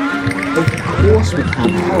happen. Of course we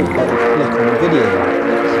can't help but click on a video like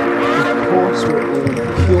this. Of course we're all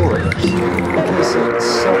curious, because it's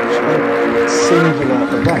such a singular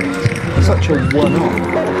event, such a one-off,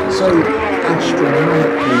 so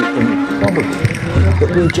astronomically improbable that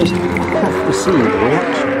we just have to see the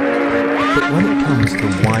reaction. But when it comes to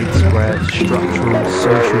widespread structural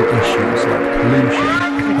social issues like pollution,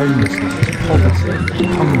 homelessness, poverty,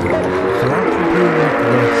 hunger, philanthropy like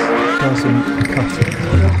this doesn't cut it.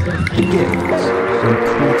 The gifts, when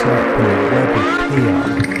caught up in a web of PR,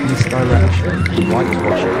 misdirection,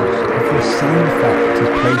 whitewashing, have the same effect as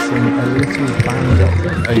placing a little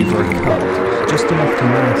band-aid over a cut, just enough to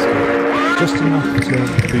mask it. Just enough to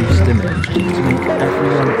boost image, to make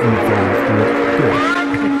everyone involved look good,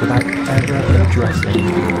 without ever addressing the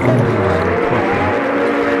underlying problem.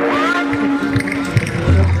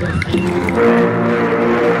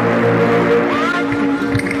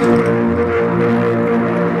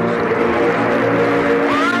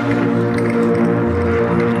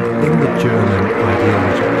 In the German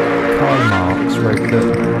ideology, Karl Marx wrote that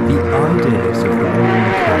the ideas of the ruling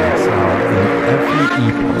class are in every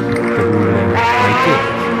epoch the ruling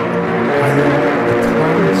ideas. The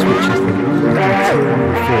class which is the ruling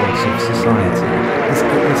material force of society is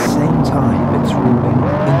at the same time its ruling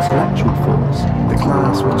intellectual force. The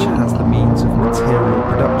class which has the means of material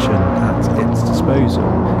production at its disposal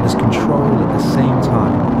has control at the same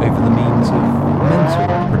time over the means of mental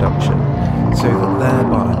production, so that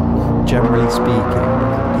thereby, generally speaking,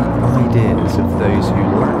 the ideas of those who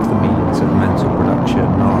lack the means of mental production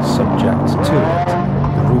are subject to it.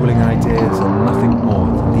 The ruling ideas are nothing more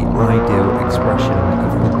than the ideal expression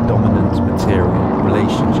of the dominant material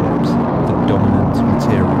relationships. The dominant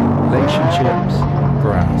material relationships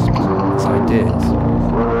grasped as ideas.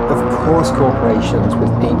 Of course corporations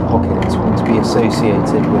with deep pockets want to be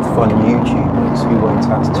associated with fun YouTubers who won't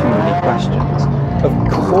ask too many questions. Of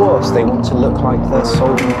course they want to look like they're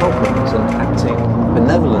solving problems and acting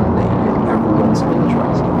benevolently in everyone's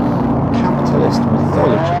interest. Capitalist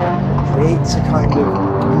mythology creates a kind of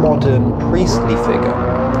modern priestly figure,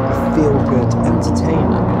 a feel-good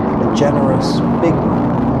entertainer, a generous big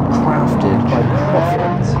man, crafted by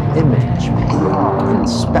profit, image, PR and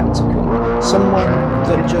spectacle, someone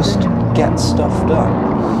that just gets stuff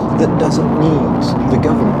done, that doesn't need the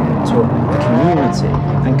government or the community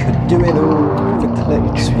and could do it all for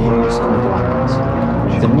clicks, views and likes.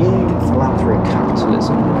 The new philanthropic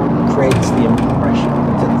capitalism creates the impression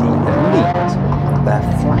that the elite, their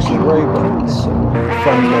flashy robots and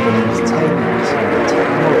fun-loving entertainment and the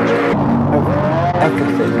technology have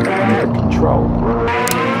everything under control.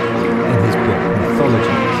 In his book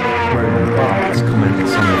Mythologies, Roland Barthes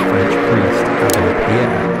comments on the French priest Abbé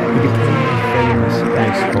Pierre, who became a famous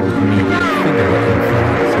household media figure in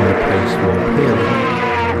France in the post-war period.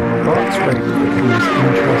 Barthes wrote that he was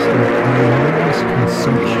interested in the enormous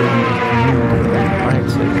consumption of media about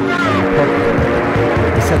him by the public.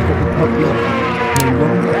 He said that the public, no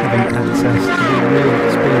longer having access to the real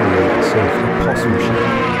experience of apostleship,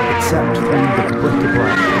 except through the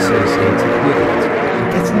bric-a-brac associated with it,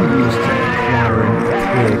 getting used to acquiring a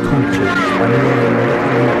clear conscience by merely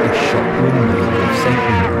looking at the shop window of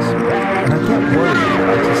saintliness. And I get worried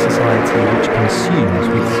about a society which consumes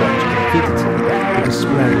with such avidity the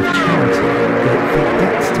display of charity that it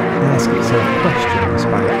forgets to ask itself questions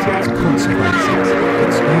about its consequences,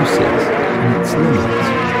 its uses, and its limits.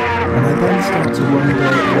 And I then start to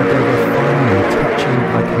wonder whether the finely touching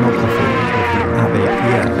iconography of the Abbé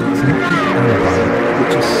Pierre is not the alibi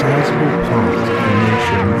which a sizable part of the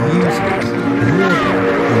nation uses in order,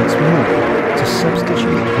 once more, to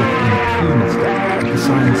substitute with impunity the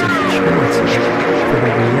signs of charity for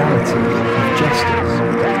the reality of justice.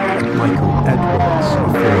 Michael Edwards, a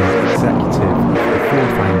former exec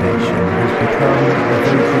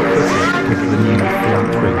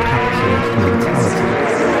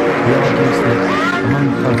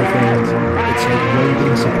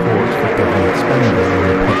spending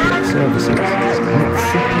on public services, and it's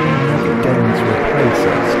simply never going to replace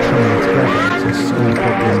us coming together to solve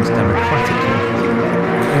problems democratically.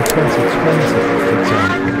 In 2020, for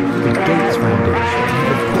example, the Gates Foundation,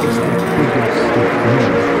 of course the biggest of them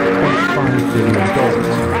all, spent $5 billion.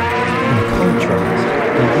 In contrast,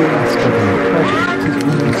 the US government budget is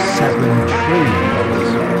almost $7 trillion.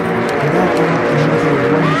 And there are another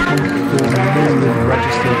 1.4 million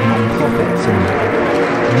registered non-profits in there.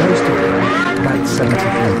 Most of them, about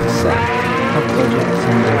 73%, have budgets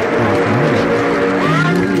under $500,000.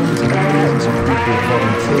 And millions of people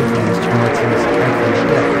volunteer for these charities every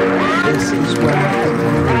day. This is where the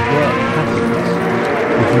real work happens,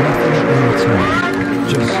 with nothing in return,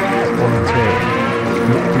 just volunteering.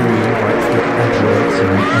 McDewey writes that Edwards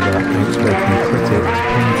and other outspoken critics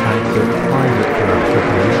point out that private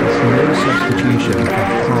philanthropy is no substitution for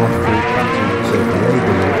hard-fought battles over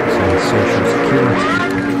labour laws and social security,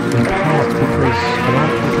 in part because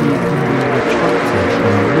philanthropy can be retracted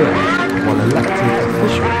on a whim, while elected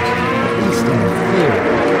officials, at least in theory,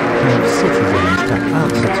 have citizens to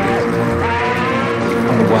answer to.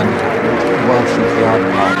 On the one hand, wealthy PR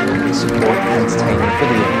departments support entertaining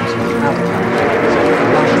videos and ad campaigns of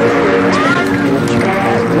philanthropy and spend a fortune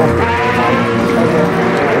on lobbying, while on the other,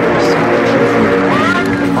 they preside over an economy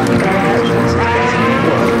that by many measures is getting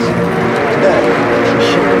worse. Today, the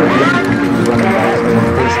share of young people running their own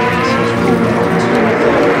business has fallen by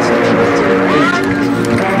 2/3 since the 1980s,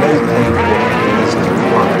 low-paid work has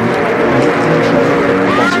declined, and the income at the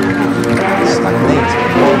bottom half has stagnated,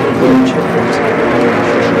 while the richer bottom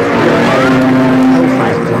health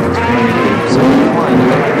outcomes for many groups are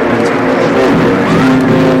declining, mental health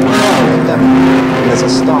there's a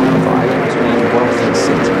stark divide between wealthier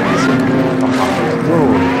cities and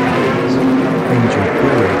rural areas. Angel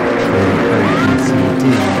Brewery from the OECD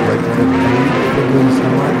wrote that elite figures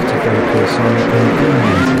like to focus on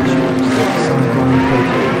convenience issues that sideline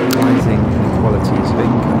rising inequalities of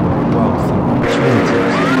income, wealth and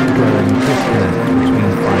opportunities, growing disconnect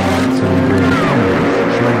between finance and real economy,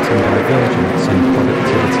 mounting divergence in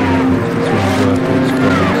productivity levels between workers,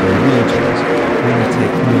 firms and regions, really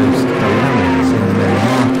take most dynamics in many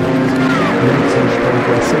markets, limited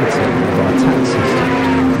progressivity of our tax systems,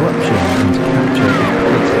 corruption and capture of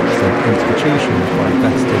politics and institutions by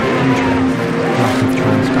vested interest, lack of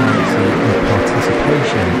transparency and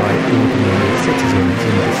participation by ordinary citizens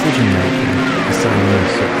in decision-making, the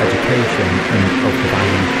soundness of education and of the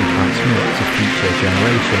values we transmit to future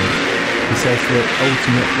generations. He says that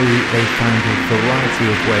ultimately they found a variety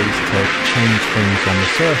of ways to change things on the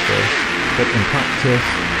surface, but in practice,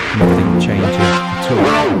 nothing changes at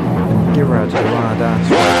all. And Girard Radas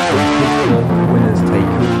writes from his book, Winners Take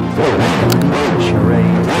All, that the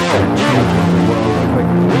charade that they're changing the world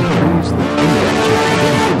includes the image of the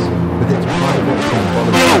winners, with its private and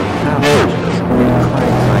voluntary power measures, it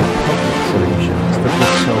crowds out public solutions that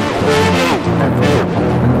would solve problems for everyone,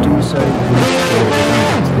 and do so with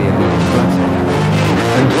without the elite blessing.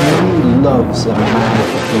 And he loves a man of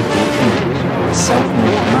the people image, a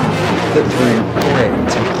self-made man that through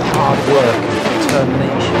grit and hard work and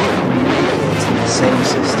determination creates the same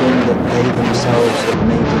system that they themselves have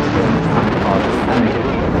made it in and are defending.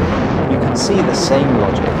 You can see the same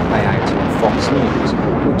logic play out in Fox News,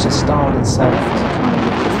 which has styled itself as a kind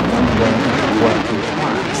of defender of the working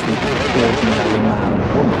class, the ordinary man and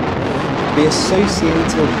woman. To be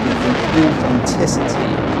associated with the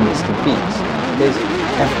authenticity of Mr. Beast, his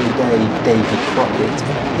everyday Davy Crockett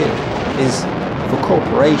appeal, is, for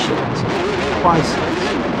corporations, priceless.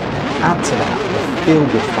 Add to that the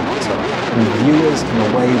feel-good factor, and viewers come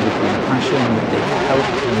away with the impression that they help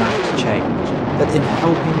enact change, that in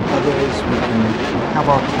helping others we can have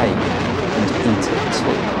our cake and eat it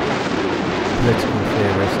too. Political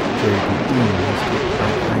theorist Jody Dean has talked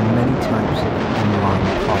about how many types of online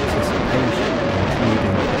participation,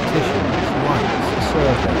 including petitions, likes,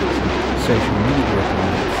 surveys, and social media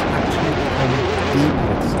accounts, actually become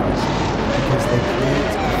depoliticised because they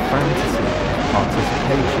create a fantasy of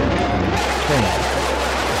participation and exchange.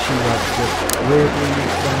 She writes that weirdly,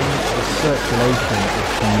 when the circulation of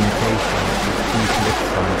communication is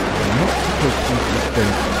depoliticised, not because people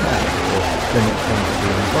don't care or don't want to be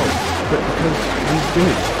involved, but because we do,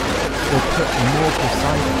 or put more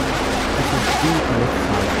precisely, because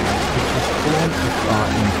depoliticising is the form of our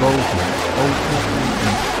involvement ultimately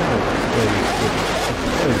entails those that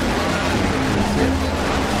suppose to exist.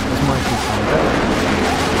 As Michael Sandel,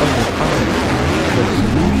 under balance, the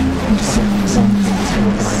solution of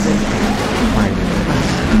organisations private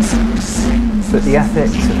capacity. But the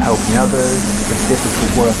ethics of helping others, the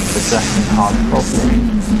difficult work of addressing hard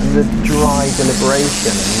problems, and the dry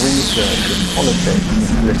deliberation and research of politics and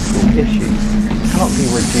political issues cannot be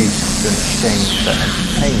reduced to an exchange for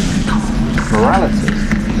entertainment. Morality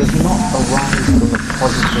does not arise from a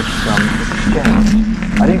positive sum exchange.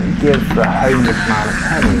 I don't give the homeless man a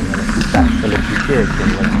penny and expect a little gig in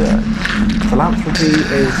return. Philanthropy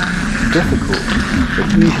is difficult. It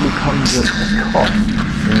usually comes at a cost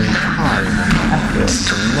in time and effort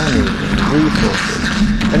and money and resources.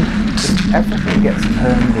 And if everything gets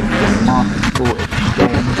turned into a marketable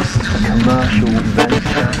exchange, a commercial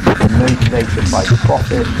venture motivated by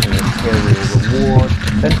profit and material reward,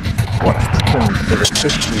 then what happens to the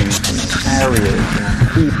issues and areas and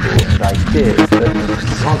people and ideas that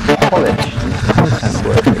aren't polished and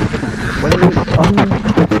content-worthy? When we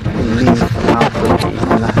uncritically leave philanthropy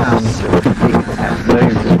in the hands of big tech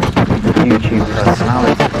moguls, YouTube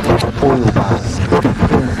personalities, oil barons,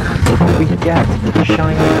 we get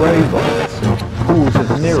shiny robots and pools of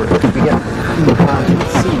mirrors, we get implanted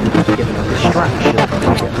seeds, we get distraction,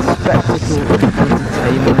 we get spectacle and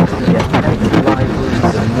entertainment, we get empty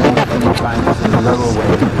libraries and more banks and lower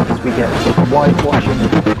wages, we get whitewashing,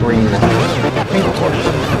 greenwashing,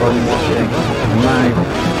 pinkwashing, phone-washing, and now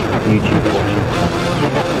YouTube washing.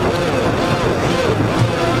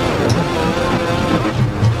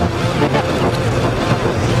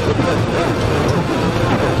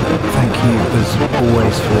 Thank you as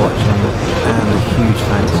always for watching, and a huge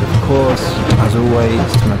thanks of course as always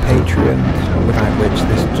to my Patreon, without which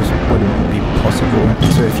this just wouldn't be possible.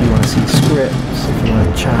 So if you want to see scripts, if you want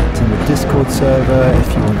to chat in the Discord server, if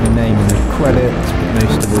you want your name in the credits, but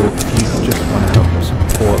most of all if you just want to help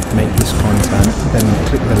support make this content, then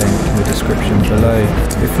click the link in the description below.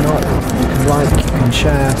 If not, you can like, you can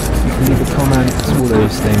share, you can leave a comment, all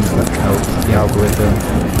those things that help the algorithm.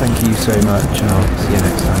 Thank you so much, and I'll see you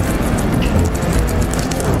next time.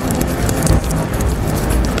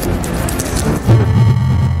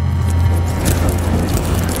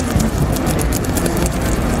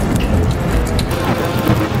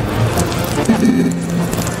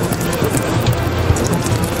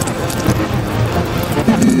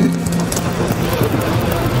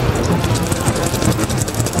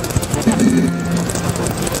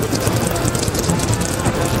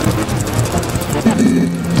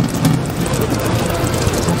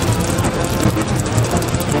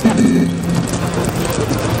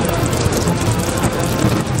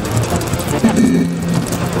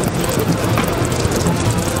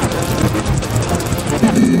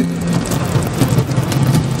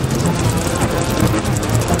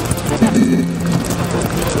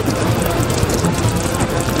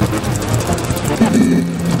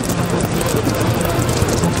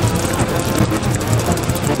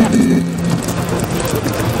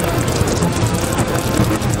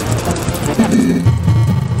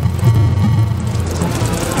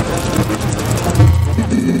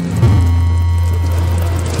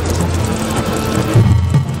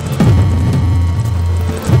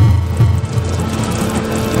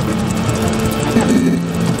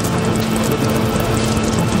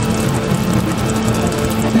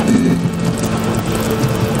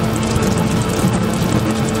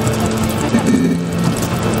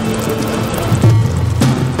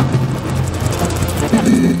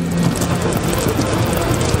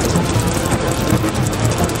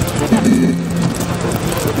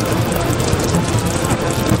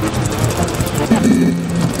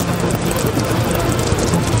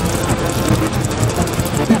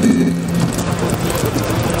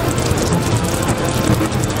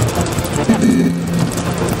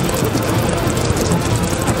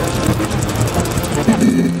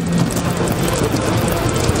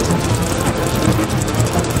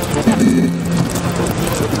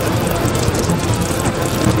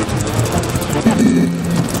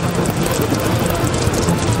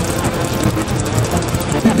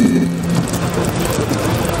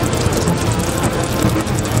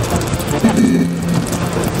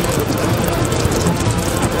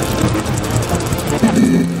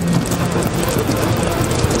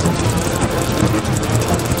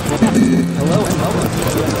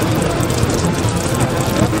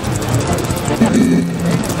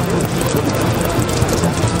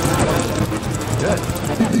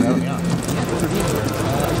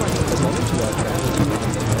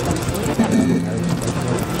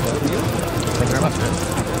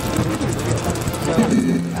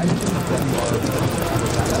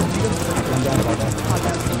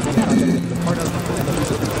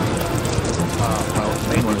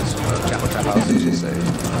 Main one is Chapel Trap House, which is a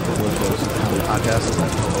political comedy podcast.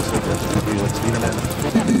 that co-hosted with Felix Biederman,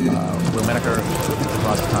 Will Menaker,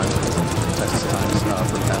 Boston Times, Texas Times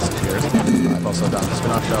for the past 6 years. I've also done a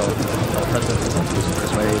spin-off show called President, producing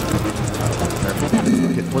First Wave,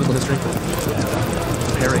 American political history, and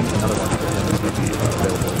preparing another one that will be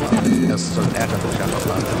available as sort of an adjunct to the show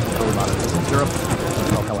about early modern Europe,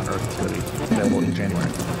 called Hell on Earth. It's going to be available in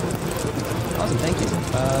January. Awesome, thank you.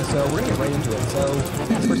 So we're going to get right into it. So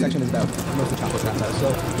this first section is about mostly Chapo Chapo.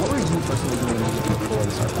 So what were you personally doing immediately before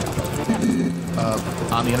the start of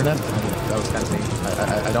Chapo? On the internet, I mean, that was kind of me.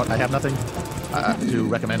 I have nothing to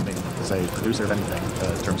recommend me as a producer of anything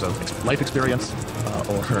in terms of life experience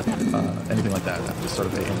or anything like that. I'm just sort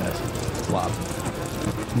of a internet blob.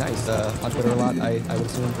 Nice. On Twitter a lot, I would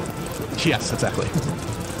assume? Yes, exactly.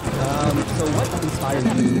 So what inspired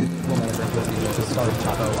you, Will Menaker, to start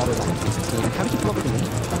Chapo all the way back in 2016? How did you come up with the name?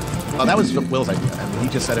 That was Will's idea, and he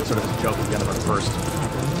just said it sort of as a joke at the end of our first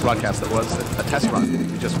broadcast that was a test run.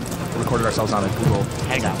 We just recorded ourselves on a Google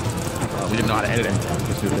Hangout. We didn't know how to edit anything. We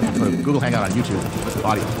just put a Google Hangout on YouTube with the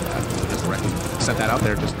audio. We just directly sent that out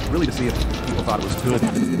there just really to see if people thought it was good,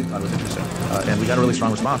 thought it was interesting. And we got a really strong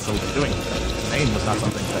response, so we've been doing it. The name was not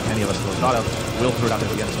something that any of us really thought of. Will threw it out there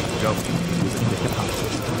at the end as a joke. He was into hip-hop.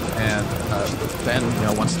 And then,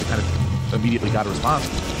 once we kind of immediately got a response,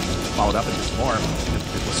 followed up and did some more,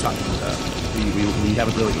 it was stuck. We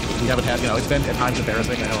haven't had, it's been at times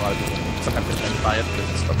embarrassing. I know a lot of people sometimes get offended by it because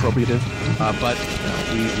it's appropriative. But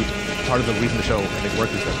part of the reason the show, I think,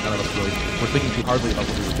 worked is that none of us really were thinking too hardly about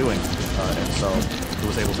what we were doing. And so it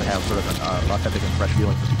was able to have sort of an authentic and fresh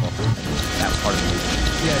feeling for people. And that was part of the reason.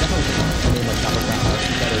 Yeah, definitely. I mean, like, Chapo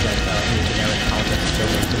better than any generic politics show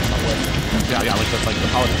to come up with. Yeah, like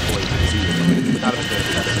the politics boys you see or something. Without it,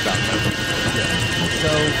 that's about medical. Yeah.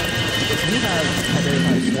 So, you have at various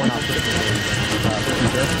times sworn out criticism for the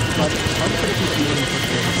future, but are the criticisms that you made in the first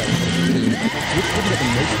year of 2016, which would have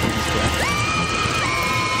been most of these correct?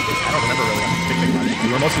 I don't remember really thinking about it.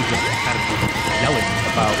 We were mostly just kind of yelling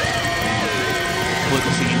about the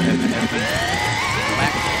political scene and the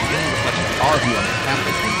lack of any reflection of our view on what's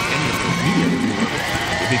happening in any of the media that we were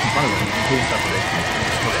being confronted with, including stuff that was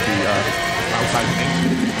supposed to be outside the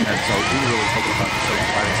mainstream. And so we were really focused on sort of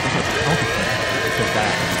providing some sort of counterpoint to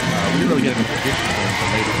that. We didn't really get into tradition until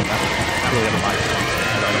later, but that was not really ever my response.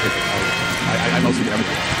 I mostly did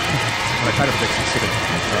everything. But I try to predict specific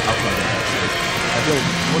outcomes of that. So I feel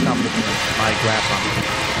more confident in my grasp on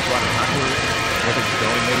broader contours, where things are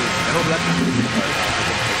going, maybe in the general direction. I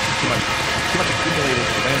think there's too much accumulated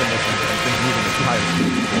randomness and things moving at too high a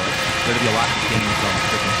speed for there to be a lot to gain from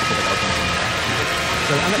predicting specific outcomes.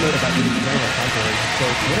 So on that note about the general contours, so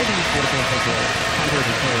what are the political and cultural contours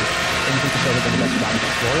and terms that you think the show has done the best job of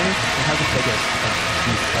exploring, and how does it focus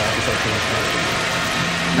these research and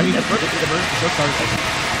I mean, at first, the show started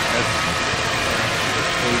as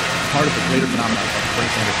a part of the greater phenomenon of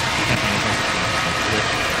Bernie Sanders campaign in 2016, which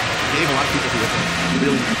gave a lot of people who had been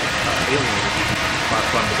really alienated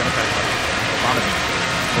from the Democratic Party, Obama,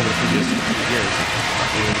 over the previous years,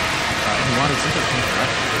 and who wanted some sort of change in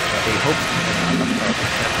direction, a hope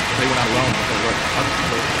that they were not alone, that there were other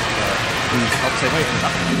people who felt the same way, and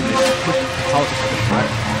they pushed politics a bit higher.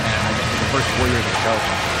 And I think the first 4 years of the show,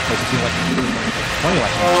 2016 election, 2020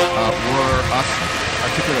 election, were us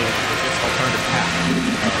articulating this alternative path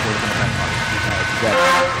for the Democratic Party that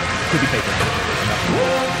could be taken enough people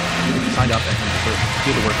signed up and sort of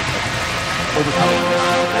did the work of overcoming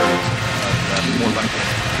barriers that more left-wing,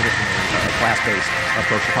 traditionally class-based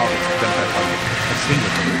approach to politics the Democratic Party has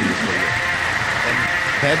distinguished over the previous 4 years. And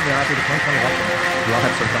then, after the 2020 election, we all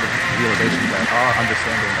had sort of come to the realization that our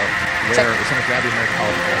understanding of where the center gravity of American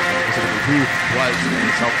politics was, and specifically who was a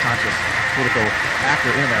self-conscious political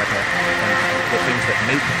actor in America, and the things that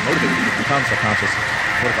motivate people to become self-conscious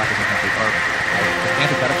political actors in the country are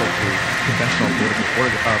antithetical to conventional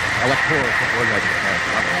political electoral organizing at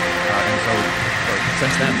American level. And so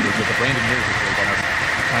since then, the branding years has really done us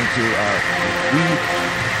trying to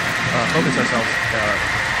focus ourselves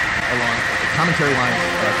along commentary lines,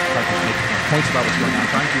 trying to make points about what's going on,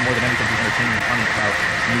 trying to, more than anything, be entertaining and funny about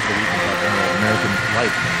news of the week and about general American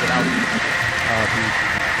life without the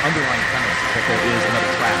underlying premise that there is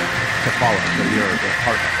another track to follow that we are a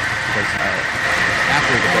part of. Because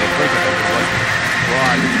after the breakup, there was a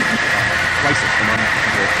broad crisis among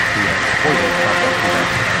people who had supported about what we had.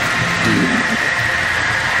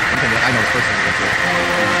 One thing that I noticed personally was the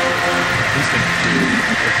instinct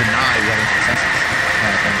to deny we had any consensus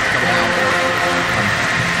and double down or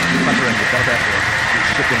pressure in the Democrats or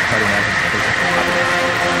shifting to try to imagine the person for popular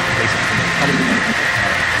basis in the Republican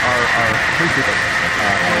Party are pretty stupid.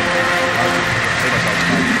 And honestly, save ourselves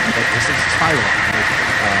from It's spiraling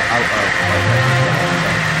out of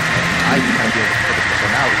I kind of feel purposeful. So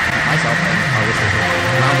now myself and our listeners are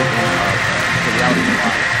grounded in the reality of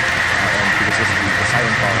life. And because this is the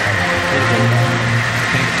siren call of political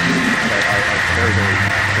things that are very, very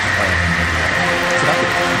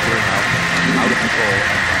seductive, considering how out of control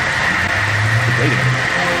and degrading it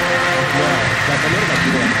is. Yeah, but a lot of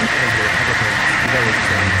people are very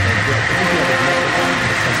interesting. And thinking of the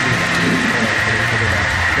essentially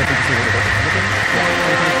that's interesting way to work with everything.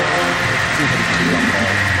 See how you can do it.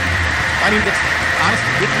 I mean, it's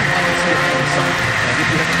honestly, if you want to see it in some, and if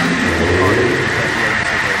you have found the artists that you are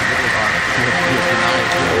interested in, literally are who have denied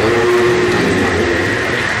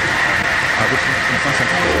which in some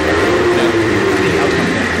sense that the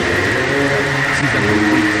outcome that sees them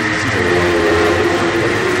sees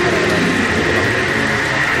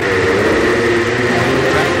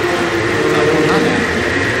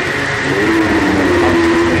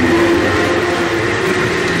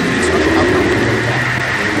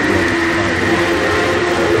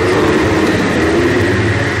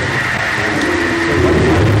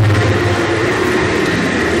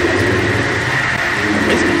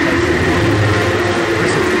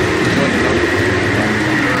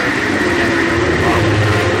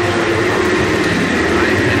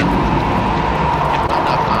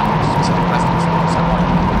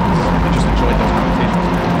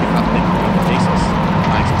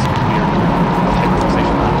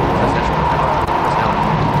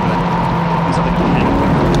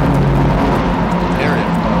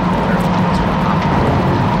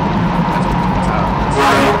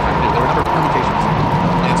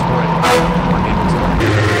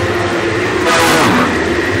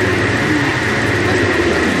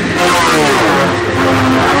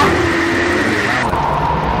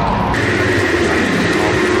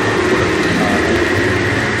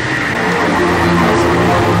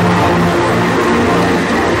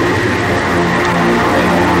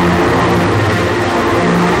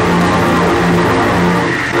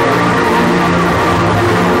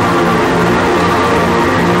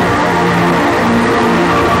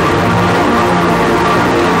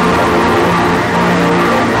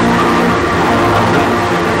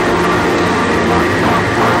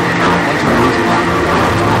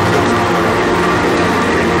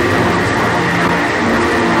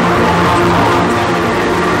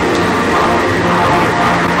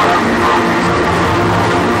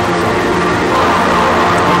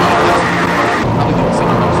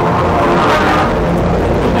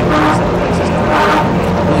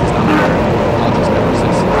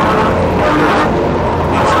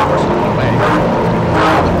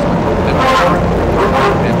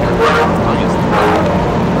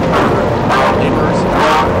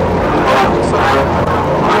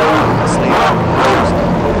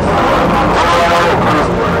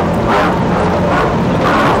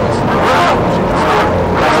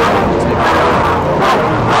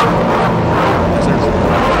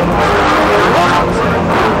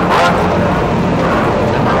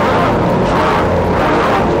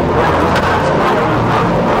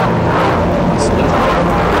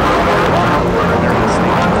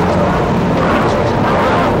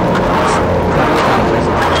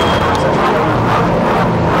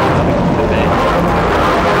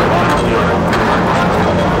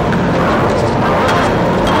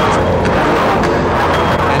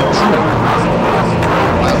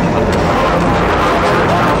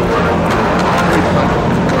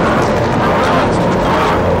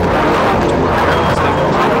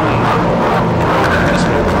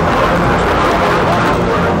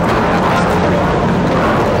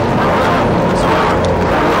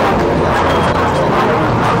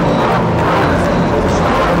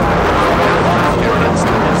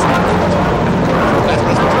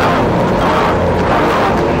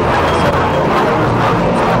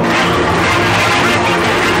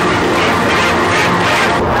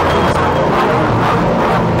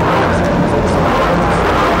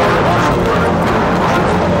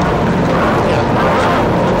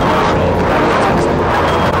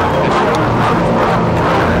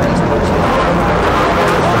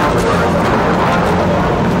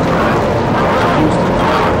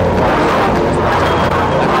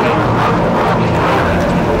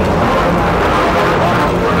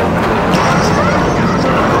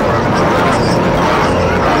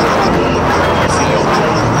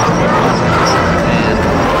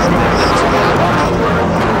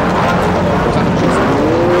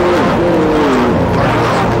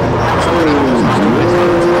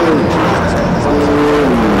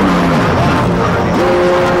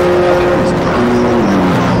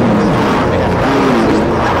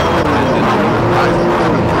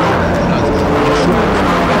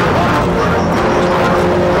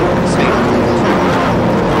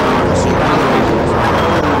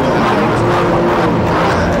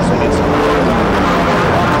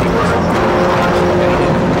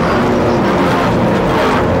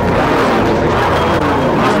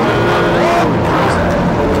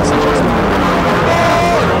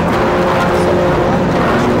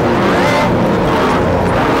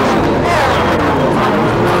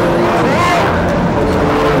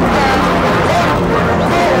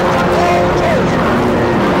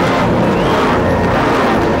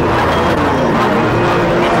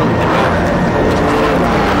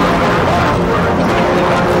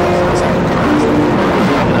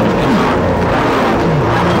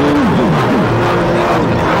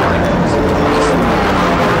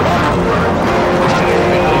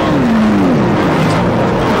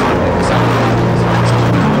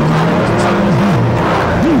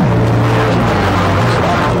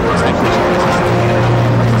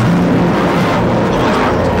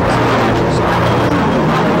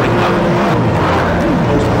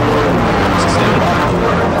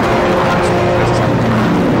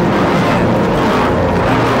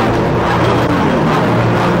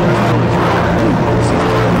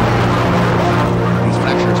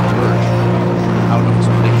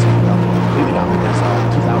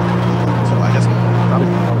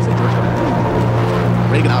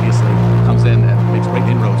makes great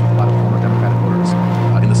inroads with a lot of former Democratic voters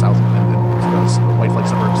in the South and those white flag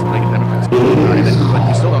suburbs, the Reagan Democrats. But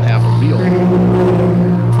you still don't have a real.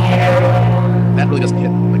 That really doesn't hit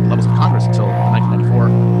like levels of Congress until the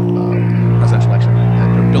 1994 presidential election.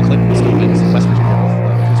 Bill Clinton still wins West Virginia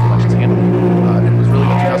with his elections handled. It was really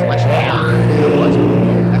the 2000 election. There was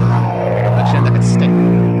economic agenda at stake.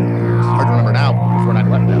 It's hard to remember now before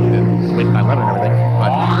 9/11 and the way 9/11 and everything,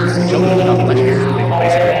 but the joke of the 2000 elections is they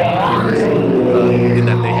basically in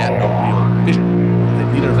that they had no real vision. That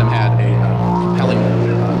neither of them had a compelling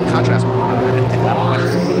contrast with one another. And that question,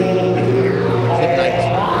 the midnight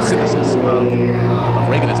synthesis of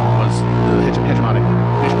Reaganism was the hegemonic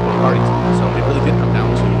vision of both parties. So it really did come down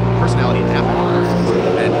to personality and affect.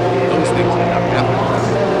 And those things ended up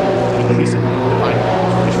happening increasingly defining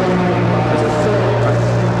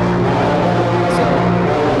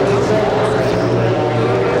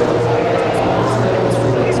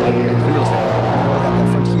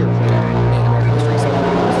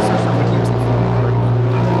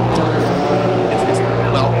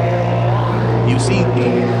you see the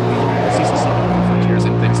CCC frontiers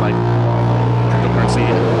in things like cryptocurrency,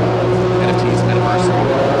 NFTs, metaverse,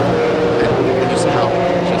 and you see how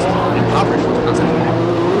just impoverished those concepts are.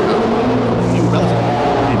 Few relatively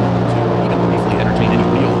able to even briefly entertain any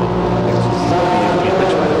real be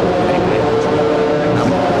enriched by them in any way.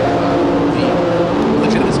 The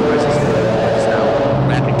legitimacy crisis is now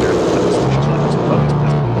racking their institutions when it comes to voting,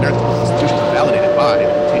 because American institutions are validated by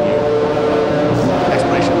continued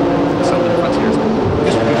exploration of some of the frontiers,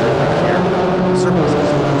 distribution of frontier surpluses,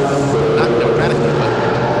 not democratically, but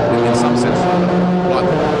in some sense, bought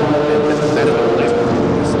and that has been replaced with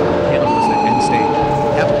this cannibalistic end-stage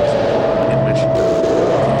capitalism, in which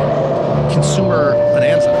consumer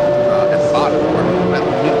bonanza at the bottom, or at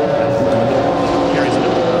the middle, that carries the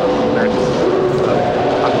American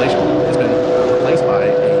population, has been replaced by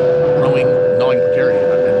a growing, gnawing precarity,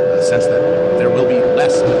 and a sense that there will be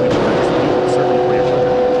less in the future than certainly for your children.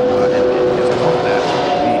 And as a result of that,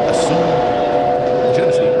 the assumed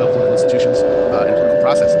legitimacy of political institutions and political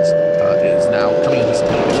processes is now coming into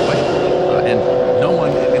significant question. And no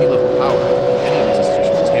one at any level of power in any of these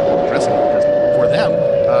institutions is capable of addressing it, because for them,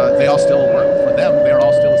 they all still work. For them, they are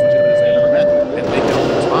all still as legitimate as they've ever been. And they can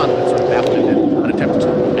only respond with sort of bafflement and an attempt to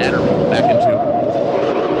batter people back into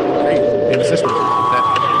in the system that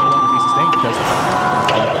can no longer be sustained because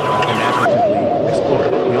imaginatively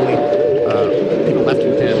explored. The only people left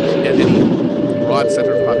who can, at any broad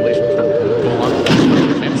center of the population, can go along with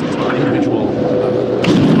their fantasies are individual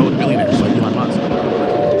road billionaires like Elon Musk.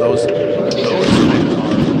 Those are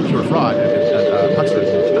pure fraud and hucksters,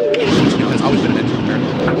 which has always been an engine of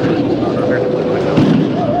American political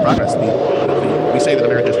economic progress. We say that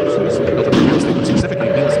America is built up real estate, but specifically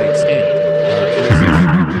real estate scam. It is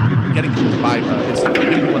getting people to buy, it's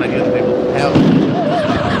giving people an idea that they will have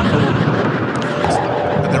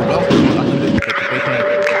that their wealth will be unlimited, that they can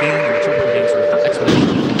gain, and the children can gain sort of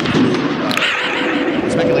exponentially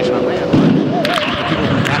speculation on land. But the people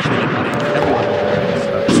who actually make money at every level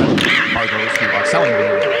are those who are selling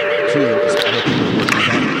land to other people who are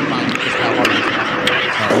trying to find just how hard it is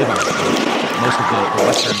to live on it. Most of the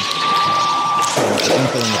Western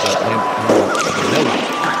infilling of the land, the railroads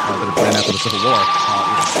that have been after the Civil War, is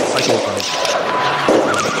a cycle of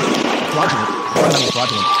fundamentally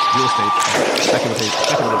fraudulent real estate, speculative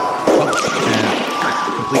public, and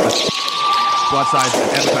complete with broadside and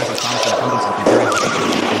advertising promise and abundance of the various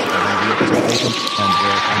real presentation and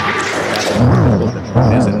their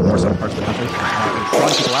it is in more southern parts of the country. And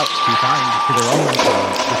drawing people out to find to their own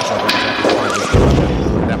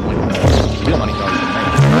at that point real money has already been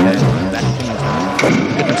made. And that continues.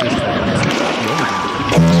 The difference is that it's the only thing that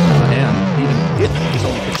people and even it is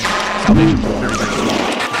only pitching salvation to a very, very small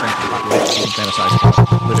percentage of the population who fantasize about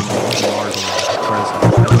living on Mars, whereas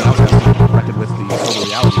everyone else has to be reckoned with the sober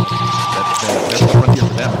reality that there's a frontier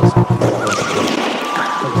for them.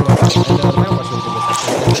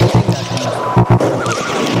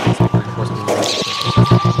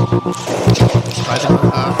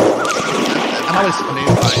 I'm always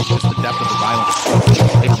amazed by just the depth of the violence of the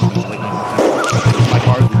labor movement in the late 19th century. It was by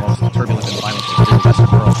far the most turbulent and violent thing in the Western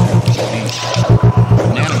world. The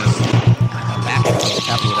unanimous backing of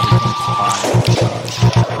capital at every point to survive.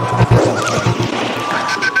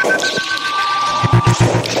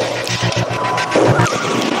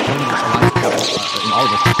 In all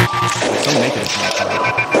of us, it's so naked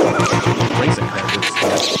and bracing that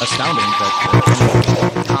it's astounding that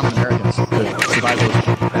common Americans could survive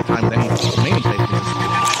that time with any remaining faith.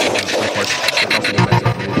 Of course, it's also the message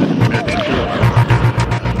that America's imperial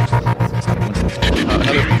it's not a coincidence.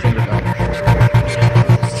 Another thing that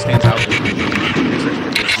stands out is the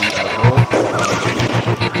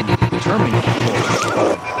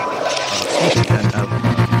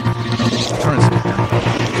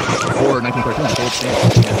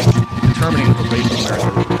understanding and determining the rate of America's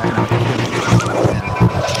economic activity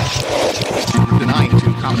and denying to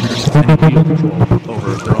common Americans any real control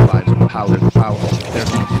over their own lives and how they're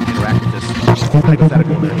going to interact with this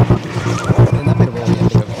hypothetical American country. And that played a role in the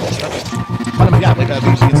ending of construction. Fundamentally, yeah, like the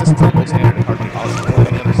insistence on the gold standard and carbon policy more than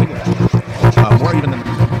any other single factor, more even than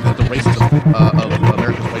the racism of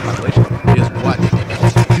America's white population, is what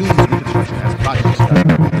fueled Reconstruction as a project.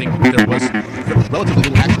 I think there was relatively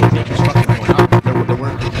little actual Reconstruction going on. There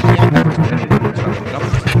weren't any efforts by any Reconstruction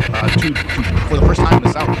governments for the first time in the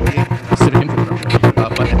South, create civic infrastructure.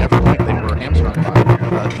 But at every point, they were hamstrung by the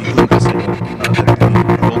investing in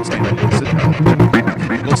the gold standard.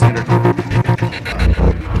 The gold standard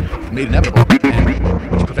made inevitable, and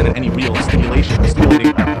which prevented any real stimulating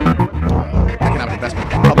economic investment,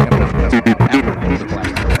 public economic investment after the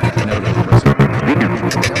collapse of inevitably occurs.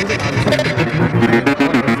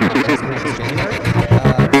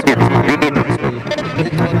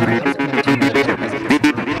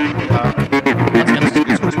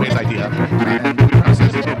 Idea, and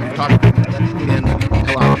says we've talked in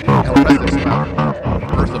Ella Preston about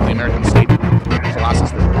the birth of the American state,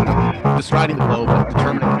 Colossus, that describing the globe and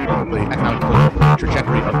determining the economic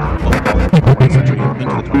trajectory of the 20th century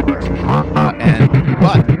into the 21st.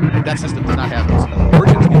 But that system does not have its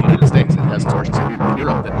origins in the United States. It has its origins in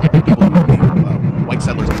Europe, that people, the white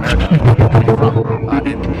settlers of America, came from,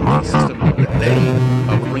 and the system that they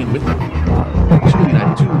were bringing with them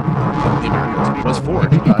to the Americas was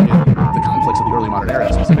forged in the conflicts of the early modern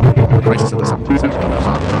era, specifically the crisis of the 17th century,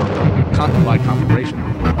 continent-wide conflagration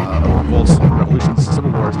of revolts, revolutions,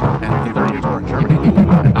 civil wars, and the 30 Years' War in Germany.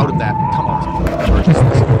 And out of that tumult emerges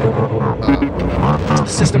this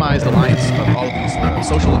systemized alliance of all of these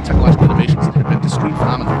social and technological innovations that have been discrete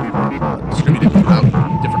phenomena distributed throughout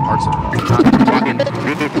different parts of the continent, brought into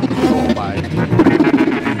control by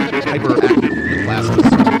hyperactive middle classes,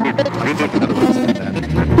 countries like the Netherlands, and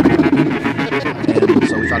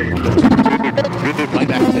so we thought it would be good to wind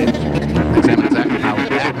back the tape, examine exactly how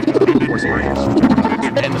that force of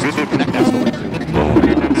and to connect that story to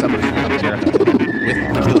settlers from America with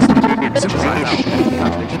realistic, synthesize out the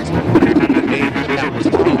contradictions that made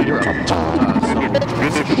capitalism in Europe so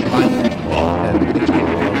violently and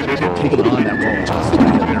incapable of taking on that role as their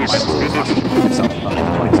violence possible itself in the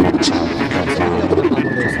 20th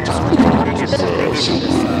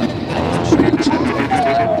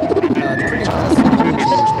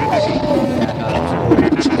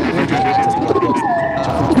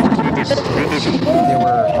There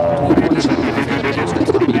were between 20 and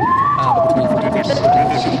 30 copied, but between 1450 and 20 million books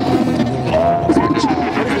were issued.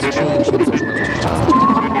 How does this change human social relationships?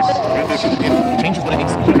 It changes what it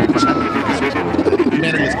means to be human fundamentally.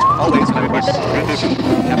 Humanity is always kind of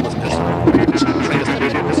capitalism has trained us to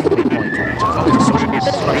believe that this is the point. It's always a social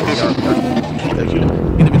structure. The human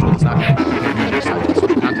individual does not have human outside of the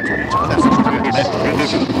social context. But that social context meant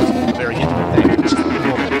was a very intimate thing. It's just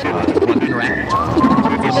people that one interact with. For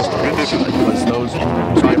the most part, it was those who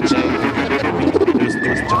saw every day, every week. It was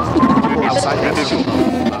people outside that circle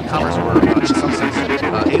of commerce were, in some sense,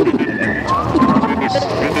 alien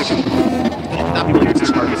and not be really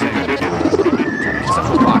considered part of the same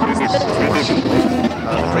conceptual block as the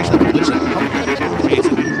creation of a literate public creates a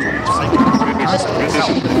new psychic concept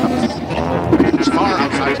itself that encompasses far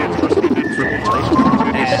outside of its personal circle of relation,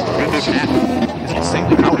 and that is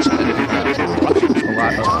insanely powerful, and it ruptures a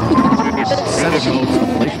lot of settled modes of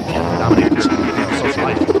relation that dominate social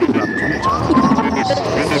life throughout the world. So,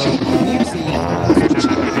 do you see social media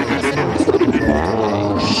as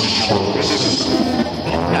a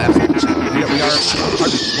Yeah, absolutely. We are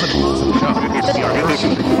part of one of the goals of the show is that we are first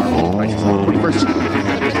moving to our own crisis of the 21st century,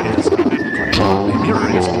 which is a mirror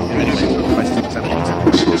in many ways of the crisis of the 17th century.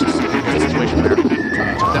 It's a situation where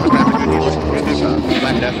demographic theologians,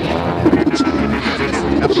 Black Death,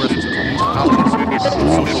 aphorisms of technologies,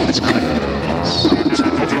 social, economic,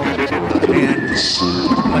 cultural,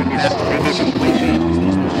 and that way these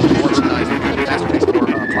more organized, faster-paced, more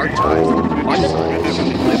marketized lifestyle that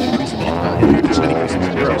we live increasingly in many cases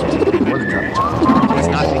in Europe, specifically in Northern Europe, is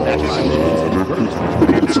not being matched by the world.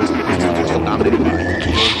 So it's still dominated by there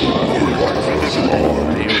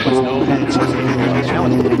was no source of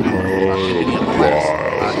challenge in any other class,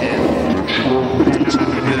 and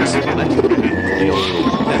this led to a deal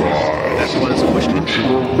that was pushed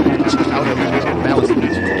out of balance in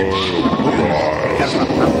these open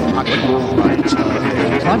catastrophic population by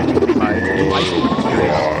climate change, by blue ice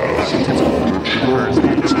intensive occurs in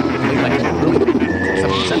the late 19th, early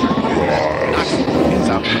 17th century. Knocks things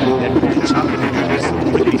out in the agricultural economy, this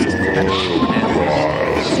rickety system of dependence, and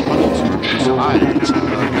the struggle to survive this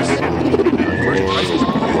emergent crisis.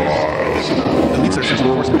 The elites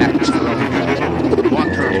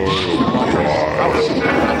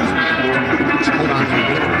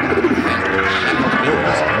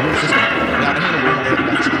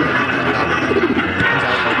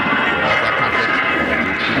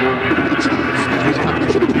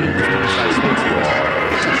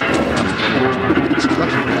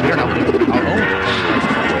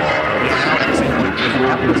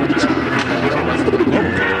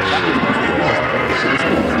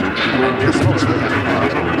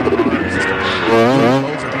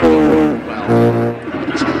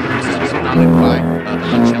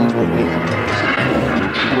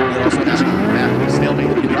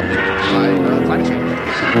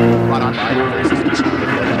brought on by various systems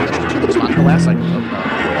that respond to the last cycle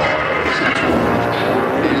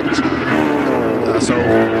of so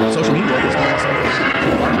social media is doing the same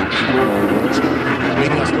thing to our lives,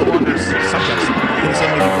 making us no longer subjects in the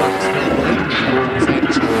same way we want to relate to the same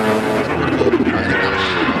political economic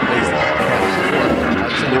ways that we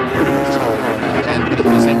had before, and in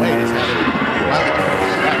the same way it's having wildly different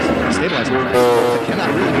effects, stabilizing effects that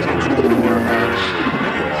cannot really be controlled or predicted.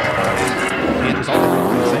 The end result of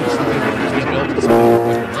the same is something that is being built and something that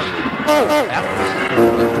was after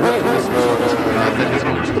this that is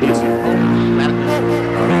going to lead to radical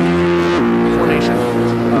formation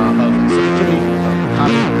of subjectivity,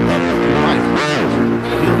 economy, of life,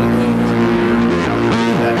 deal with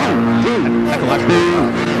that ecological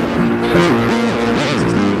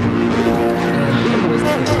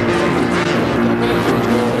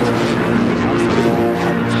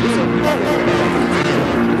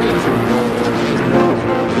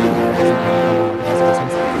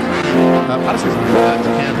Protestantism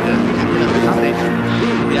can accommodate the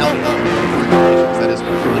reality of relations, that is,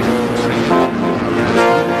 relations with strength, whereas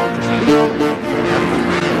Christianity is on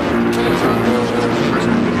the notion of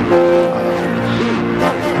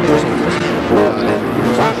universal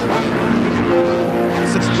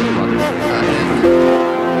citizenship, and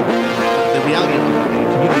the reality of the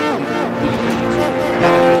community of living Christians that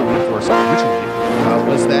had been reinforced ritually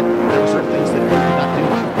was that there were certain things that you could not do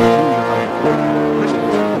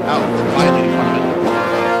Christians without violating fundamental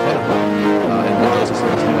brotherhood, and one of those is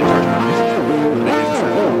something like charging on mission. One of the big reasons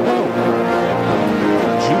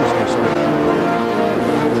that Jews were sort of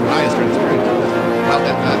biased during this period was well,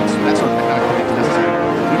 that sort of economic activity is necessary.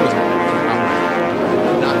 Judaism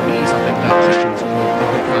would not be something that Christians would in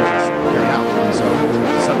good conscience carry out, and so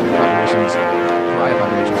subject populations, pariah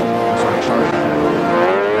populations, were sort of charged with that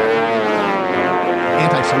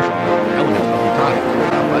antisocial element of the economy.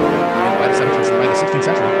 But by the 16th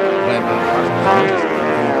century, when Protestants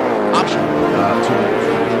the option to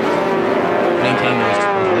maintain those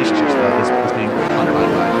relationships is being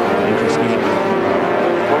undermined by the increased speed of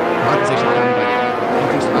marketization of economy, by the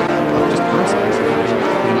increased amount of just currency in circulation,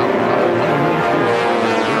 the amount of money moving through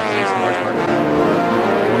Europe, thanks in large part to one of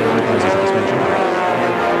the organizations of the Spanish Empire.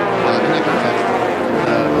 In that context,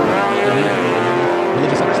 there needed to be a new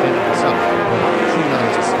religious understanding of self, treating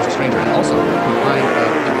others as a stranger, and also to find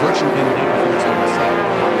a virtue in labor for its own sake.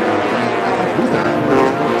 I think Luther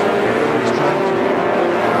was trying to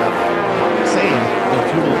save the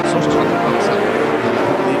feudal social structure of itself. He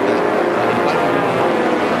believed that inviting the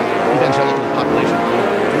evangelical population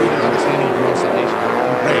through their understanding of their own salvation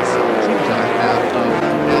and grace, treat each other as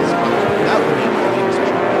brothers without the need for the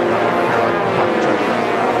intercession of the hierarchical church.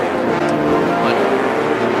 But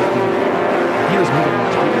years moving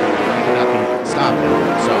much deeper, they cannot be stopped, and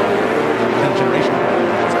so within a generation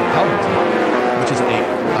it's like Calvinism, which is a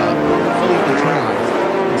fully internalized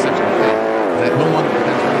conception of faith that no longer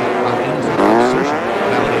depends really on any sort of assertion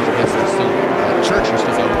validation. Yes, there's still church, you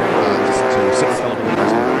still go to sit with fellow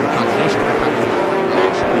believers in a congregation. That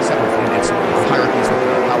congregation should be separate from its hierarchies of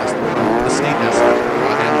the state as such,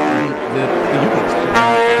 and the Eucharist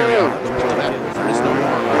carry out the ritual of that. There is no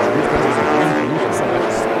more root presence of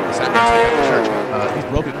the sacraments of the church. He's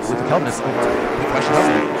broken with the Calvinists. The question of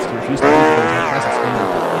he refused to believe in the presence in the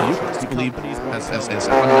Eucharist. He believed as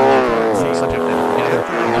fundamentally subject that together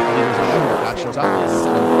enough believers in the God shows up.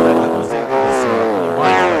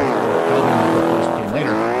 Calvin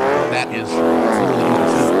later, that is literally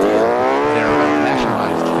inconsistent. Their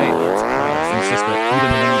rationalized faith insists that even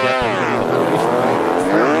when you get everybody in the congregation,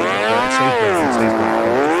 it stays there.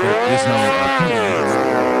 There is no kingdom.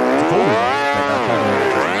 It's a cold reason that Calvin and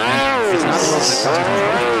it's not a world that Calvin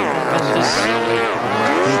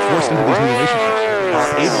is being forced into these new relationships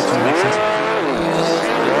are able to make sense of it.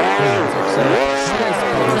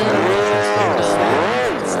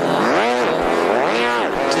 So,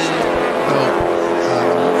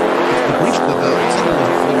 the breach of the center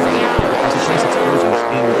was as it traces its origins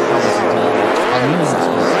in Calvinism, Armenian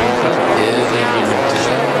discourse in Dutch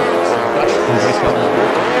Dutch embrace Calvinism.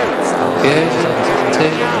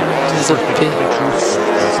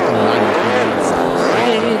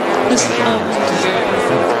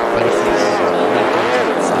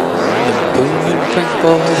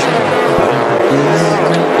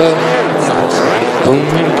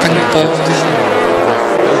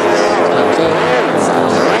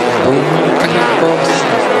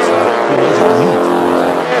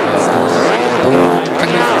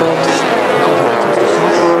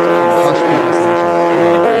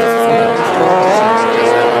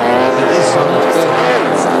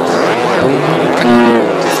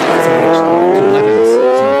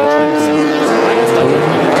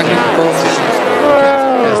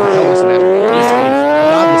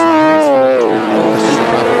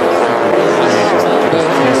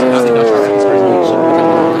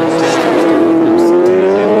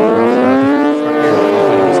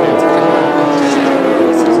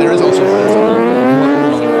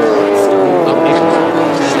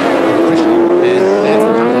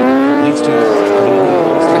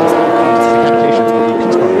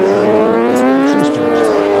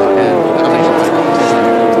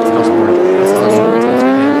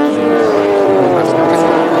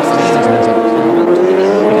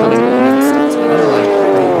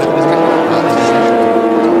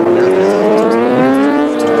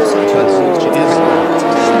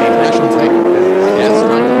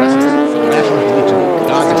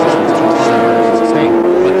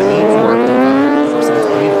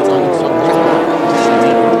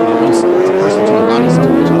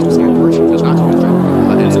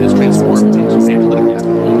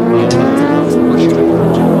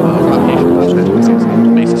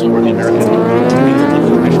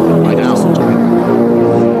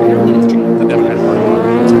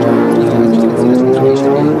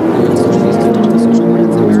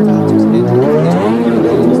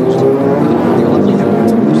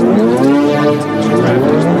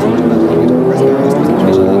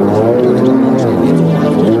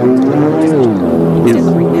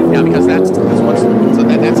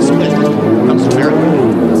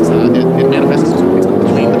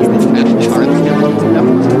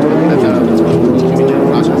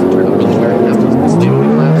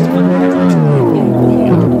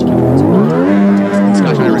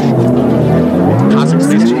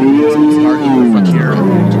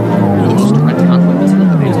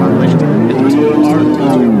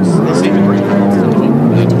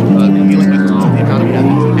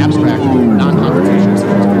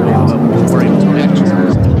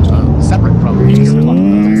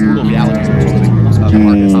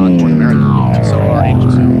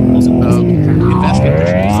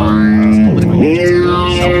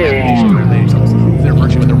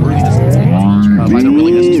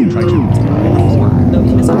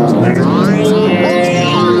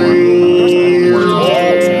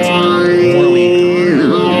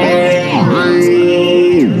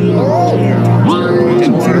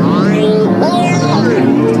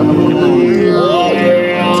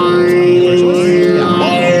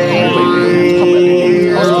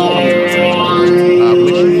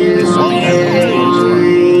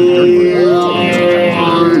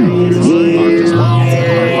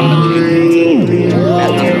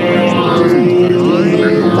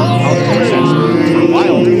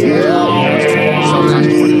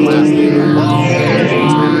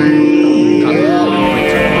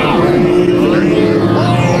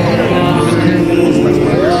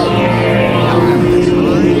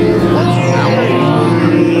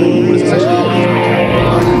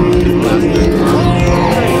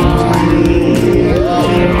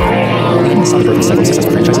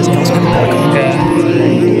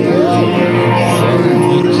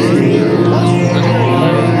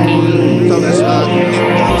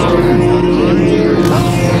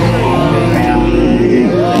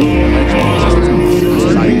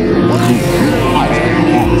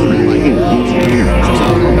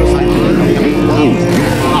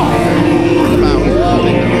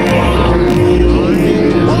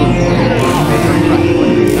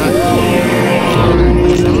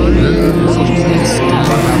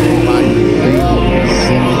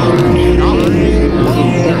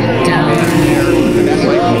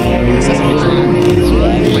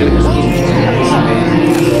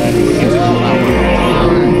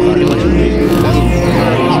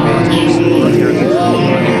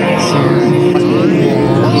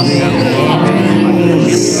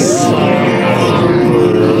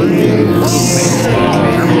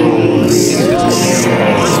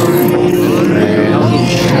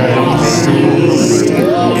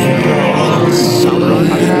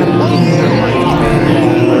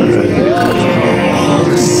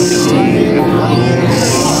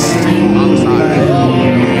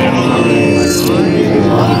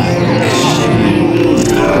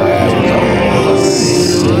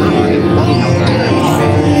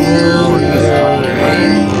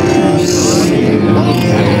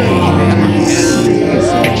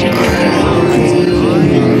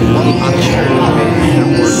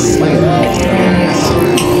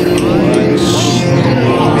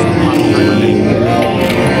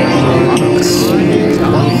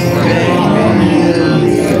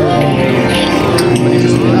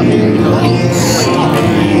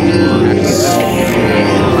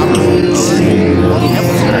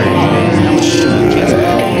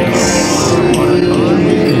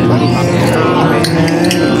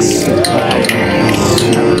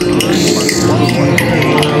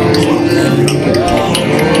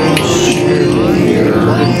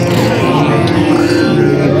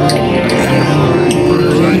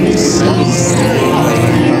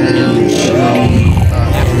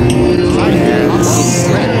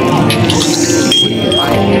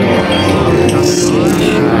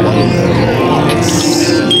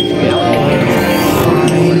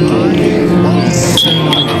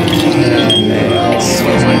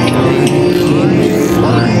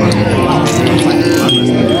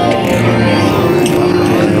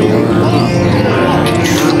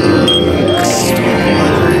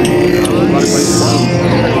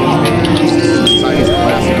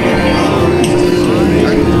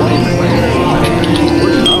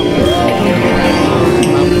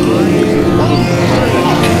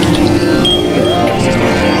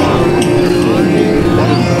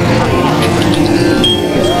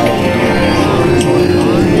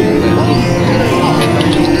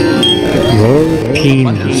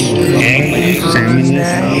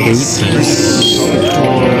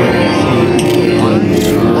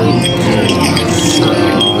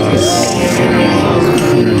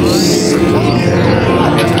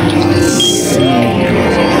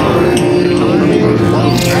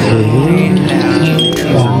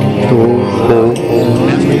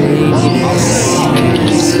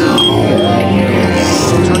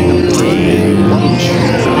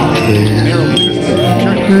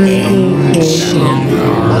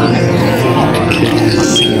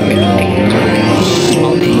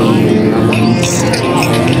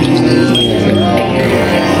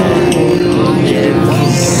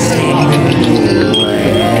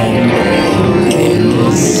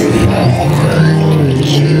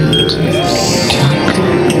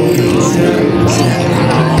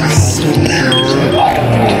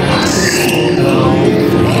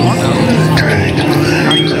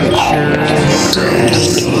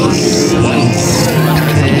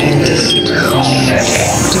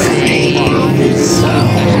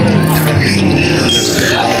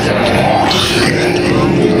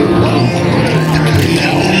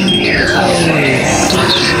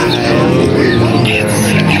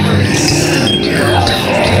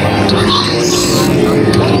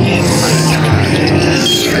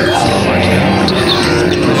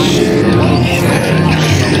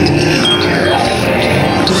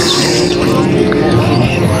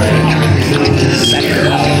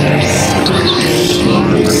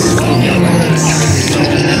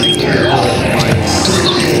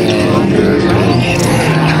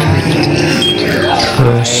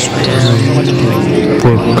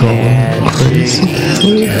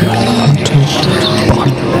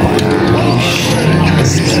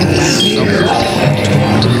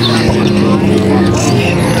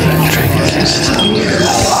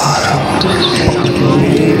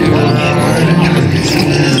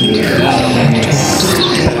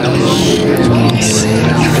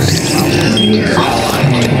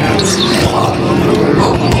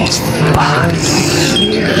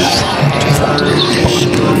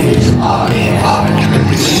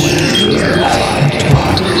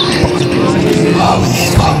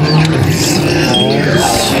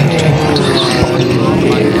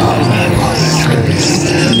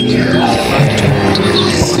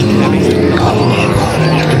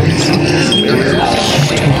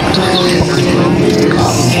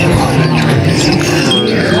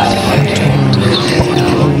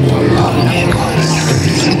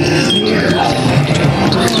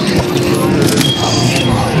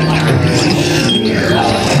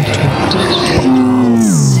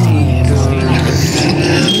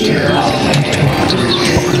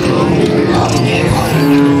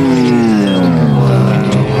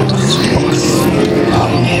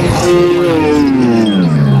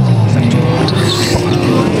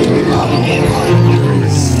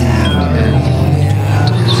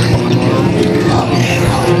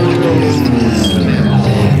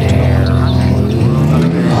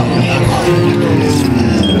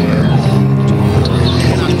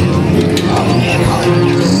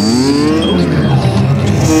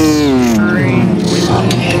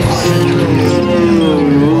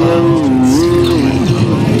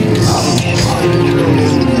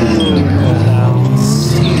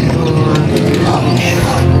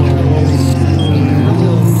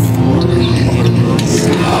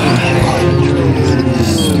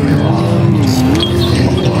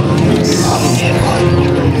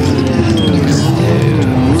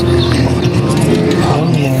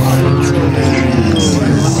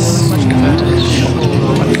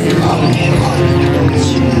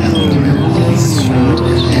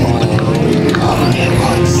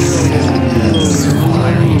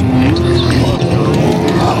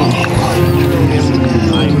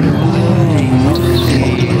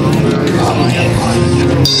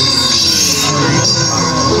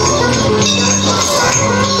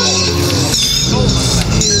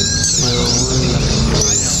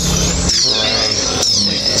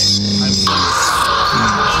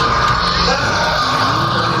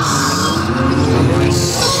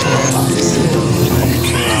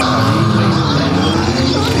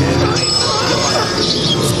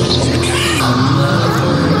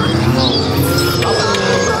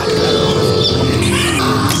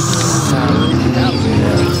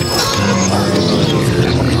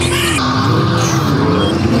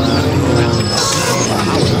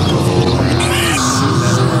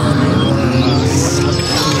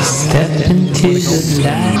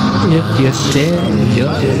 if you dare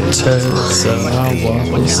your turn, so I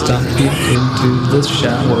waffle stomp you into the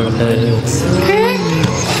shower head.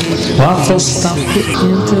 Waffle stomp you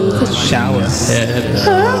into the shower head.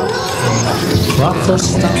 Waffle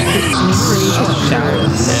stomp you into the shower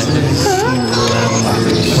head.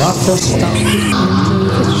 Waffle stomp you into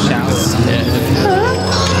the shower head.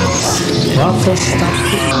 Waffle stomp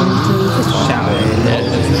you into the shower head.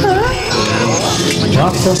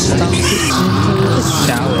 Waffle stomp you into the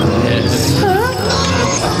shower head.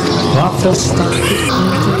 Waffle stomp you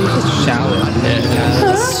into the shower head.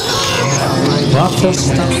 Waffle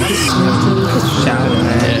stomp you into the shower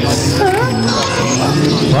head.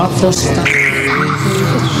 Waffle stomp you into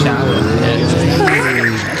the shower head.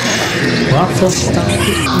 Waffle stomp you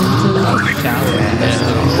into the shower head.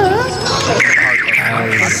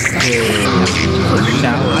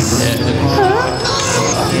 Shower head.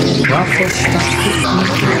 Waffle stomp you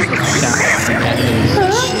into the shower head.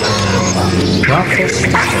 Waffle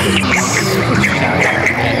stomp you into the shower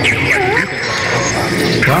head.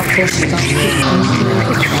 Waffle stomp you into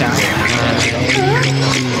the shower head.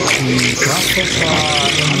 Waffle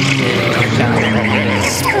stomp you into the shower head.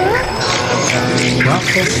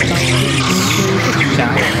 Waffle stomp you into the shower head. Waffle stomp you into the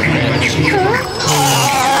shower head.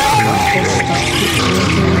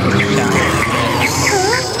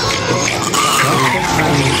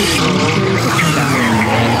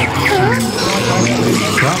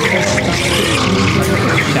 Waffle stomp you into the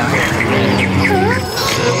shower head.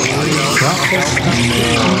 Waffle stomp you into the shower head. Waffle stomp you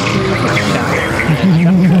into the shower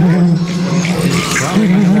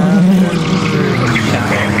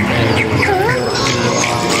head.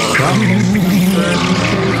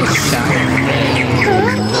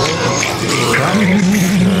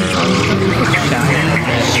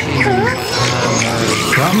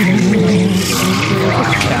 Waffle